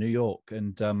trip to New York.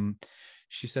 And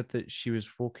she said that she was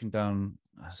walking down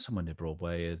somewhere near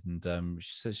Broadway, and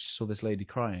she says she saw this lady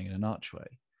crying in an archway.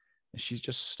 And she's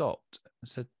just stopped and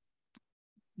said,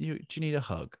 do you need a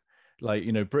hug? Like,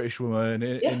 British woman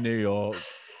Yeah. in New York.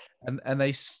 And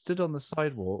they stood on the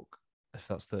sidewalk, if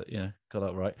that's got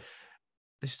that right.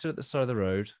 They stood at the side of the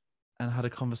road and had a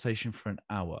conversation for an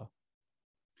hour.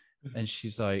 Mm-hmm. And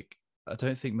she's like, I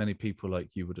don't think many people like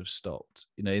you would have stopped.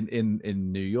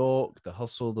 In New York, the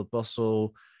hustle, the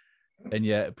bustle, and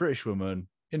yet a British woman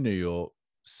in New York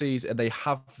sees, and they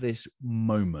have this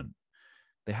moment.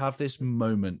 They have this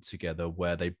moment together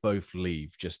where they both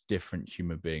leave just different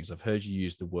human beings. I've heard you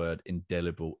use the word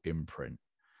indelible imprint.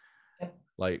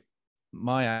 Like,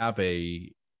 my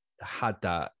Abby had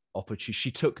that opportunity.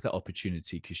 She took that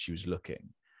opportunity because she was looking.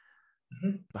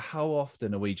 Mm-hmm. But how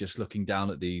often are we just looking down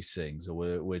at these things,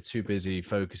 or we're too busy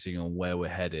focusing on where we're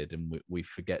headed, and we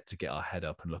forget to get our head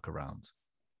up and look around?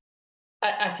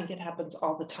 I think it happens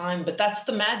all the time, but that's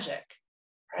the magic,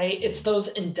 right? It's those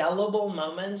indelible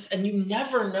moments, and you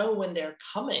never know when they're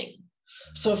coming.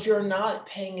 So if you're not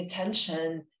paying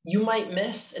attention, you might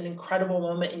miss an incredible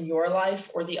moment in your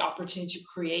life or the opportunity to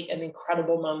create an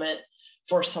incredible moment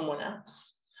for someone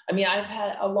else. I mean, I've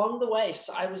had along the way,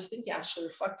 so I was thinking, actually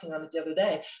reflecting on it the other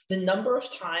day, the number of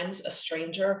times a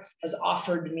stranger has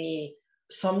offered me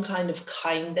some kind of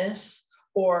kindness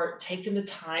or taken the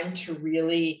time to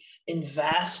really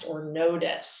invest or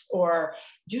notice or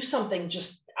do something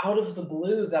just out of the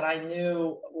blue that I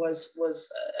knew was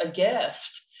a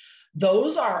gift.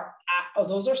 Those are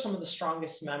some of the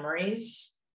strongest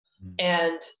memories.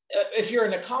 And if you're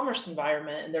in a commerce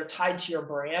environment and they're tied to your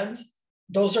brand,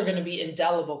 those are going to be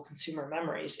indelible consumer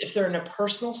memories. If they're in a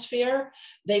personal sphere,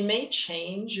 they may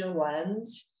change your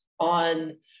lens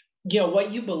on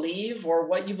what you believe or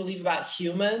what you believe about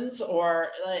humans or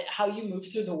like how you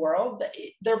move through the world.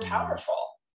 They're powerful.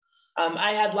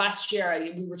 I had last year,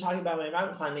 we were talking about my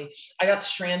mountain climbing. I got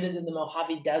stranded in the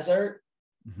Mojave Desert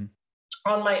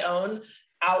on my own,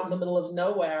 out in the middle of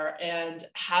nowhere, and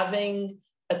having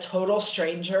a total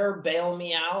stranger bail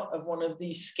me out of one of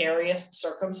the scariest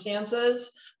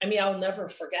circumstances. I mean, I'll never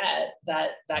forget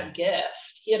that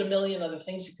gift. He had a million other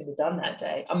things he could have done that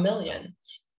day, a million.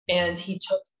 And he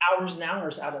took hours and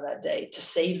hours out of that day to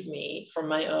save me from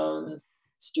my own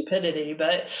stupidity.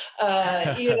 But,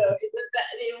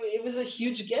 it was a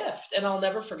huge gift, and I'll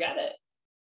never forget it.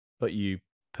 But you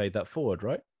paid that forward,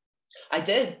 right? I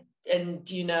did. And,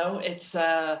 it's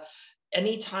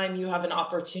anytime you have an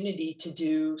opportunity to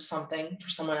do something for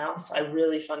someone else, I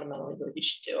really fundamentally believe you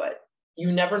should do it.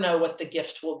 You never know what the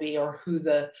gift will be or who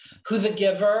the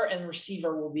giver and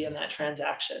receiver will be in that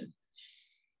transaction.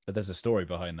 But there's a story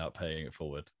behind that paying it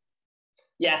forward.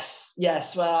 Yes.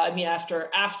 Well, I mean,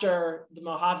 after the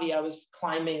Mojave, I was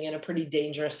climbing in a pretty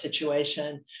dangerous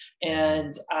situation,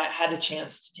 and I had a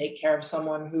chance to take care of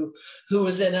someone who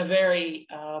was in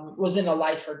was in a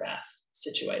life or death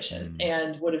situation,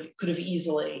 and could have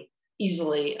easily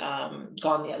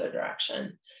gone the other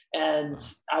direction. And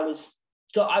I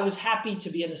was happy to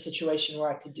be in a situation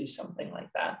where I could do something like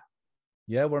that.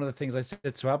 Yeah, one of the things I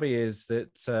said to Abby is that,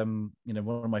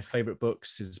 one of my favorite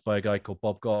books is by a guy called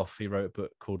Bob Goff. He wrote a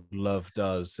book called Love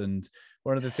Does. And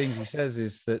one of the things he says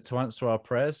is that to answer our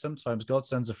prayers, sometimes God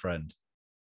sends a friend.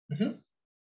 Mm-hmm.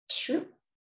 It's true.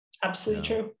 Absolutely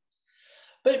true.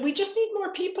 But we just need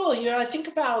more people. I think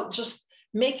about just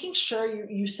making sure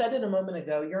you said it a moment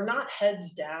ago, you're not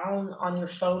heads down on your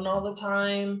phone all the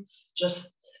time,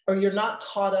 or you're not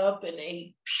caught up in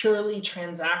a purely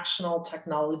transactional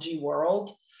technology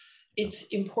world. It's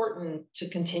important to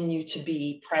continue to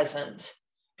be present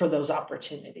for those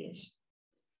opportunities.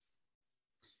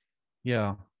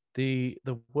 Yeah. The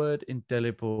word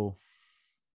indelible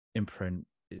imprint,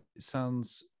 it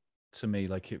sounds to me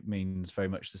like it means very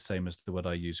much the same as the word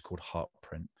I use called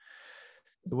heartprint.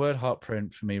 The word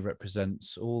heartprint for me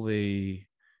represents all the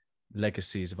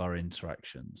legacies of our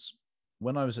interactions.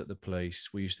 When I was at the police,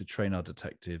 we used to train our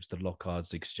detectives the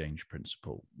Locard's exchange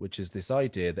principle, which is this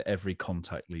idea that every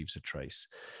contact leaves a trace.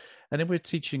 And if we're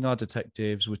teaching our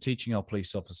detectives, we're teaching our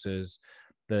police officers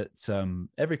that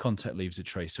every contact leaves a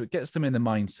trace. So it gets them in the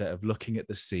mindset of looking at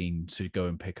the scene to go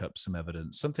and pick up some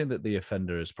evidence, something that the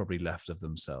offender has probably left of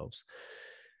themselves.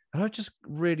 And I just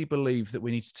really believe that we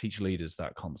need to teach leaders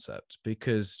that concept,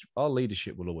 because our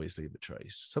leadership will always leave a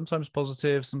trace, sometimes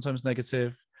positive, sometimes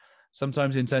negative,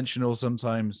 sometimes intentional,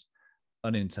 sometimes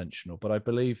unintentional. But I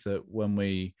believe that when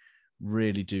we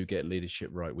really do get leadership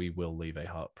right, we will leave a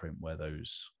heartprint where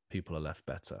those people are left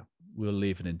better. We'll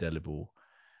leave an indelible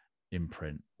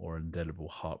imprint or indelible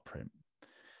heartprint.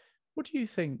 What do you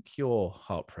think your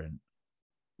Heartprint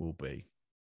will be?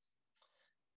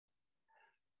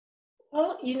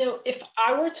 Well, if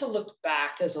I were to look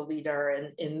back as a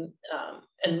leader and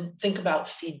think about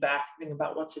feedback, think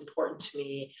about what's important to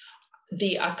me,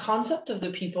 the concept of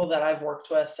the people that I've worked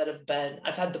with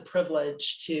I've had the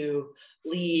privilege to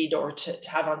lead or to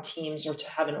have on teams or to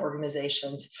have in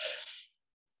organizations,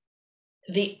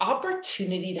 the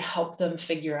opportunity to help them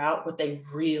figure out what they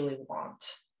really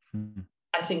want,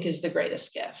 I think is the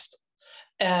greatest gift.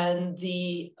 And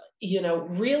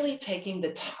really taking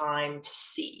the time to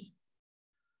see.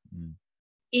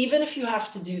 Even if you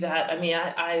have to do that, I mean,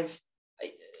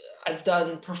 I've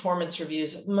done performance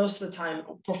reviews. Most of the time,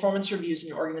 performance reviews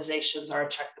in organizations are a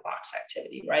check the box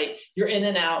activity, right? You're in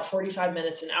and out, 45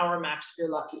 minutes, an hour max if you're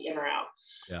lucky, in or out.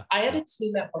 Yeah. I had a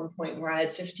team at one point where I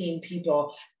had 15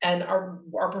 people, and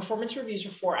our performance reviews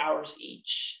were 4 hours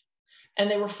each. And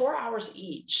they were 4 hours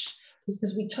each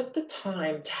because we took the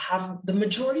time to have the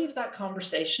majority of that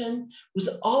conversation was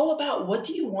all about what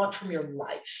do you want from your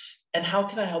life and how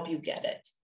can I help you get it?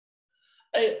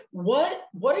 What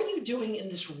are you doing in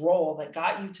this role that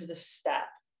got you to this step?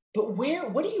 But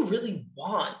what do you really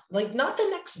want? Like, not the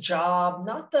next job,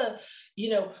 not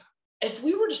if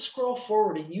we were to scroll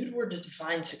forward and you were to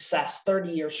define success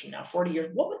 30 years from now, 40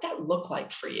 years, what would that look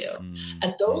like for you?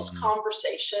 And those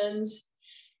conversations,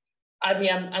 I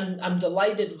mean, I'm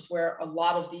delighted with where a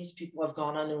lot of these people have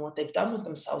gone on and what they've done with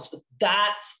themselves. But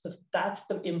that's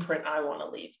the imprint I want to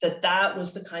leave. That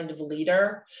was the kind of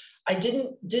leader. I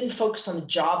didn't focus on the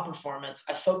job performance.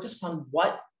 I focused on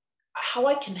how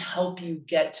I can help you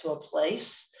get to a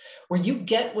place where you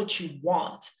get what you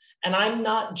want. And I'm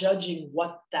not judging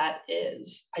what that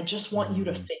is. I just want you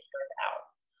to figure it out.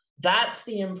 That's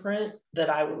the imprint that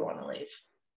I would want to leave.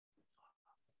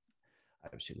 I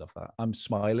absolutely love that. I'm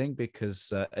smiling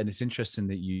because, and it's interesting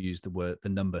that you use the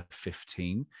number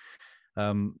 15.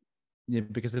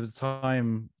 Because there was a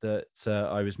time that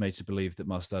I was made to believe that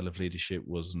my style of leadership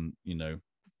wasn't,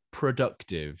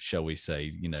 productive, shall we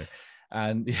say,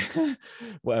 and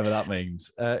whatever that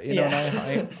means. And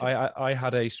I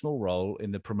had a small role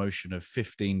in the promotion of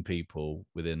 15 people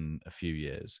within a few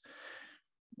years.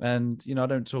 And, I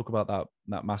don't talk about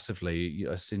that massively.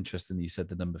 It's interesting that you said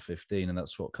the number 15, and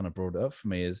that's what kind of brought it up for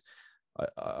me is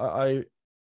I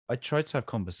try to have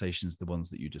conversations, the ones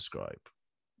that you describe,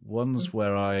 ones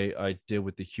where I deal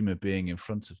with the human being in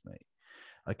front of me.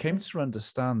 I came to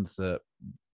understand that,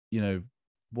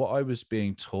 what I was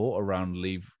being taught around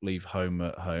leave home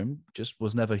at home just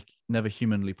was never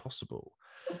humanly possible.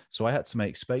 So I had to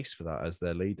make space for that as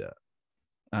their leader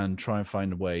and try and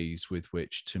find ways with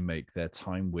which to make their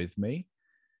time with me,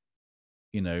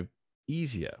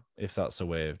 easier, if that's a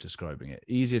way of describing it,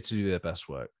 easier to do their best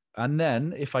work. And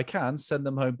then if I can, send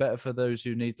them home better for those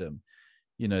who need them.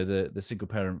 The single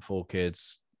parent, 4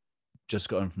 kids, just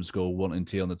got home from school, wanting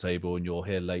tea on the table, and you're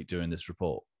here late doing this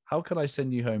report. How can I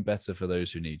send you home better for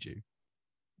those who need you?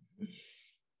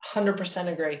 100%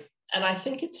 agree. And I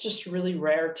think it's just really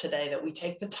rare today that we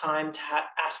take the time to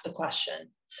ask the question.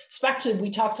 Especially, we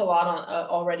talked a lot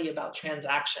already about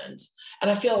transactions.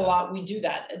 And I feel a lot we do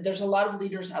that. There's a lot of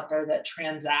leaders out there that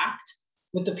transact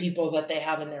with the people that they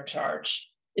have in their charge.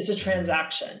 It's a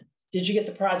transaction. Did you get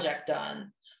the project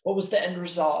done? What was the end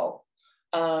result?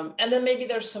 And then maybe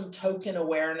there's some token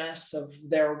awareness of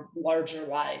their larger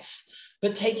life.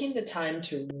 But taking the time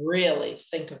to really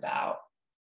think about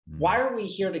why are we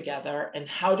here together and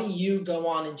how do you go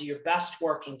on and do your best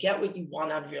work and get what you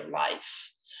want out of your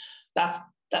life?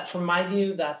 That from my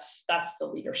view, that's the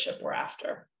leadership we're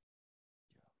after.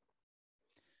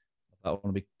 I want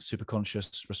to be super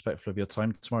conscious, respectful of your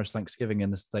time. Tomorrow's Thanksgiving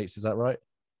in the States, is that right?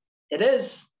 It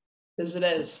is. It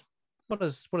is. What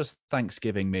does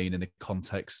Thanksgiving mean in the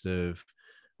context of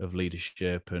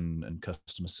leadership and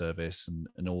customer service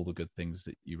and all the good things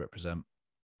that you represent?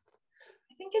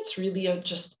 I think it's really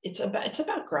it's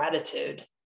about gratitude.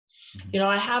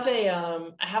 I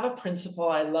have a principle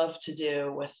I love to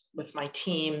do with my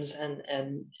teams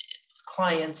and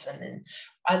clients, and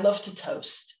I love to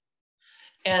toast.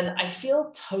 And I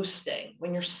feel toasting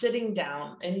when you're sitting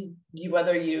down, and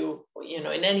whether you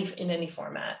in any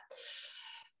format,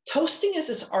 toasting is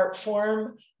this art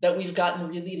form that we've gotten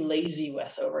really lazy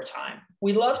with over time.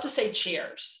 We love to say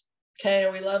cheers, okay?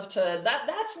 Or we love to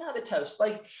that's not a toast.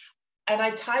 And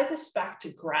I tie this back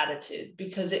to gratitude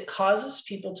because it causes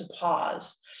people to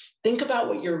pause, think about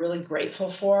what you're really grateful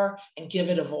for, and give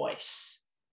it a voice.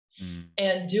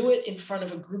 And do it in front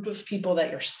of a group of people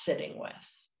that you're sitting with.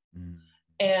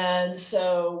 And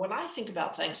so when I think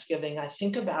about Thanksgiving, I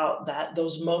think about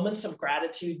those moments of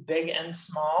gratitude, big and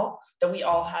small, that we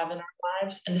all have in our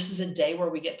lives. And this is a day where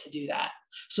we get to do that.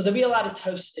 So there'll be a lot of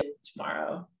toasting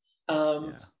tomorrow,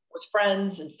 with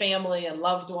friends and family and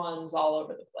loved ones all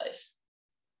over the place.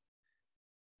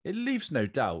 It leaves no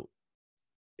doubt.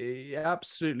 It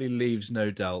absolutely leaves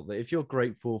no doubt that if you're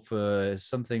grateful for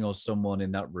something or someone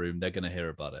in that room, they're going to hear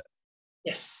about it.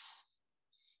 Yes.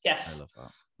 Yes. I love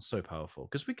that. So powerful,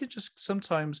 because we could just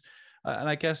sometimes, and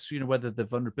I guess, whether the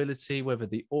vulnerability, whether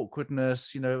the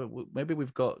awkwardness, maybe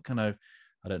we've got kind of,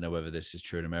 I don't know whether this is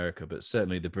true in America, but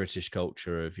certainly the British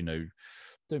culture of,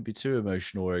 don't be too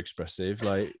emotional or expressive.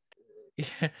 Like,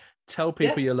 tell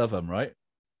people you love them, right?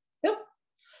 Yep.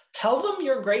 Tell them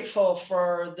you're grateful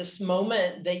for this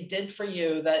moment they did for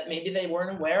you that maybe they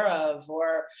weren't aware of,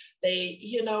 or they,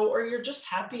 or you're just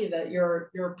happy that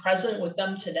you're present with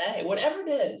them today, whatever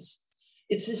it is.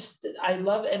 It's just, I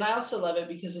love it. And I also love it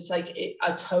because it's like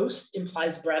a toast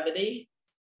implies brevity.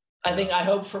 I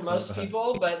hope for most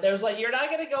people, but there's like, you're not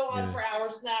going to go on for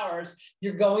hours and hours.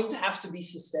 You're going to have to be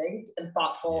succinct and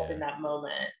thoughtful in that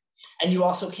moment. And you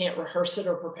also can't rehearse it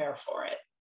or prepare for it.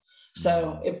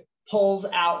 So it pulls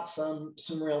out some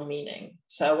real meaning.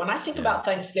 So when I think about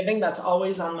Thanksgiving, that's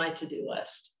always on my to-do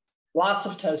list. Lots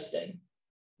of toasting.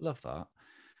 Love that.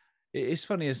 It's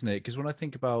funny, isn't it? Because when I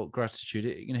think about gratitude,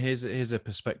 here's a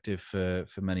perspective for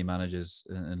many managers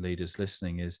and leaders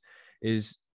listening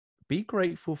is be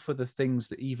grateful for the things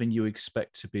that even you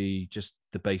expect to be just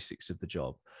the basics of the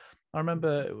job. I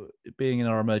remember being in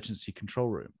our emergency control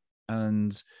room,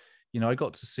 and I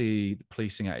got to see the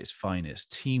policing at its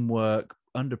finest: teamwork,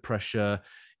 under pressure.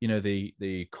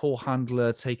 The call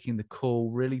handler taking the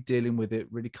call, really dealing with it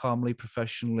really calmly,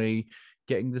 professionally,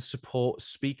 getting the support,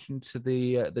 speaking to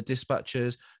the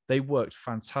dispatchers. They worked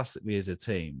fantastically as a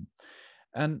team.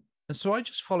 And so I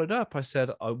just followed up. I said,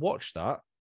 I watched that.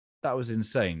 That was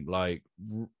insane. Like,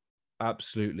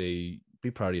 absolutely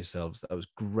be proud of yourselves. That was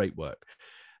great work.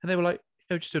 And they were like,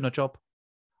 just doing our job.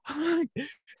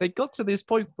 They got to this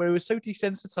point where it was so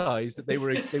desensitized that they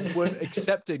weren't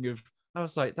accepting of. I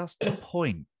was like, that's the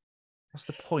point. That's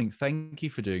the point. Thank you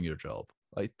for doing your job.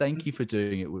 Like, thank you for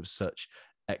doing it with such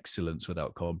excellence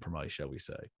without compromise, shall we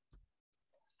say.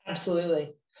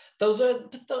 Absolutely. Those are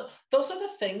the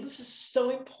things. It's so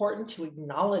important to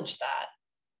acknowledge that.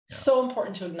 So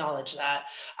important to acknowledge that.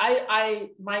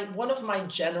 One of my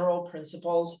general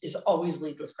principles is always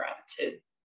lead with gratitude.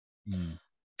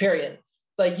 Period.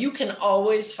 Like, you can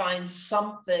always find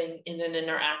something in an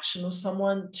interaction with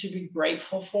someone to be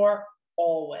grateful for,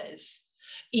 always.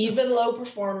 Even low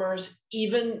performers,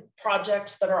 even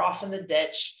projects that are off in the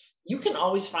ditch, you can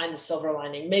always find the silver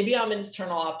lining. Maybe I'm an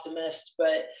eternal optimist,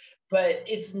 but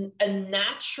it's a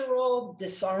natural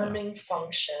disarming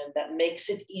function that makes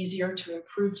it easier to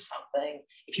improve something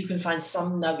if you can find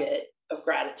some nugget of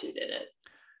gratitude in it.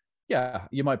 Yeah,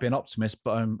 you might be an optimist,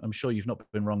 but I'm sure you've not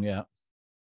been wrong yet.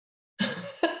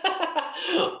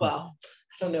 Well,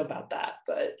 I don't know about that,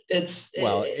 but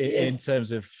in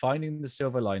terms of finding the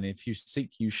silver lining, if you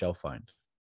seek, you shall find.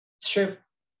 It's true.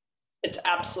 It's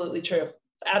absolutely true.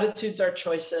 Attitudes are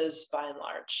choices by and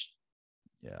large.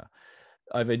 Yeah.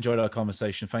 I've enjoyed our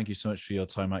conversation. Thank you so much for your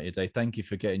time out your day. Thank you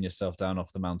for getting yourself down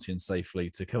off the mountain safely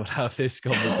to come and have this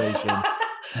conversation.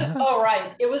 All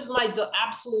right. It was my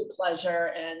absolute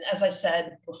pleasure. And as I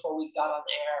said before we got on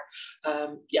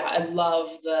air, I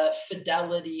love the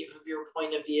fidelity of your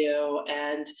point of view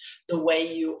and the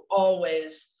way you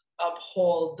always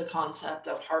uphold the concept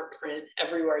of Heartprint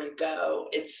everywhere you go.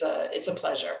 It's a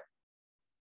pleasure.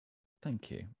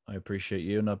 Thank you. I appreciate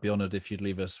you. And I'd be honored if you'd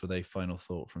leave us with a final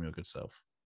thought from your good self.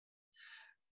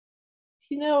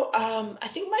 I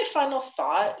think my final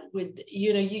thought would,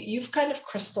 you've kind of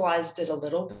crystallized it a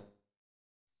little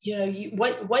bit.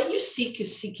 What you seek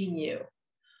is seeking you,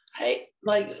 right?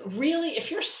 Like, really, if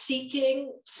you're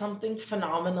seeking something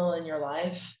phenomenal in your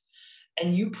life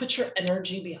and you put your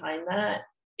energy behind that,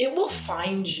 it will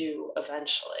find you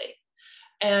eventually.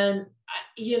 And,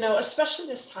 especially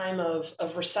this time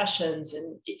of recessions,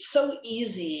 and it's so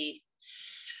easy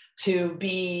to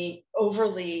be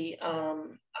overly, I'll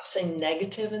say,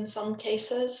 negative in some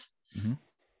cases. Mm-hmm.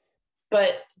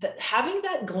 But having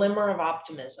that glimmer of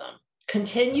optimism,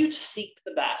 continue to seek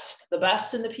the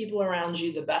best in the people around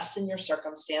you, the best in your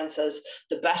circumstances,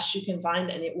 the best you can find,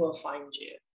 and it will find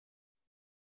you.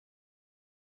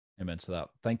 Amen to that.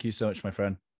 Thank you so much, my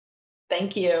friend.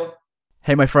 Thank you.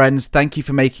 Hey, my friends, thank you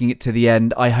for making it to the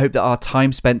end. I hope that our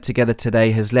time spent together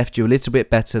today has left you a little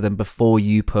bit better than before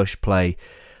you push play.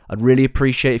 I'd really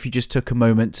appreciate if you just took a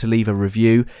moment to leave a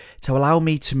review to allow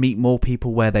me to meet more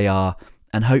people where they are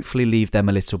and hopefully leave them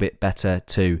a little bit better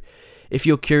too. If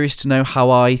you're curious to know how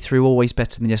I, through Always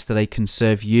Better Than Yesterday, can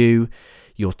serve you,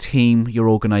 your team, your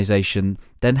organisation,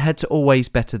 then head to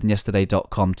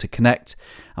alwaysbetterthanyesterday.com to connect.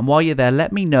 And while you're there,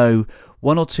 let me know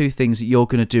 1 or 2 things that you're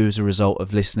going to do as a result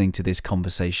of listening to this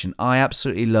conversation. I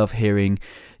absolutely love hearing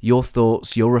your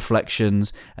thoughts, your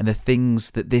reflections, and the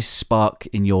things that this spark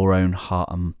in your own heart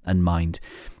and mind.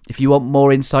 If you want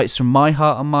more insights from my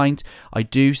heart and mind, I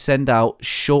do send out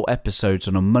short episodes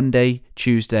on a Monday,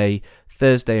 Tuesday,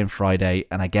 Thursday and Friday,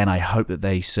 and again, I hope that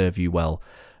they serve you well.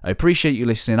 I appreciate you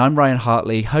listening. I'm Ryan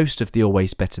Hartley, host of the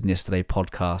Always Better Than Yesterday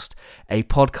podcast, a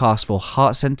podcast for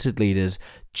heart-centered leaders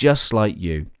just like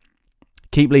you.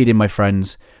 Keep leading, my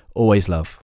friends. Always love.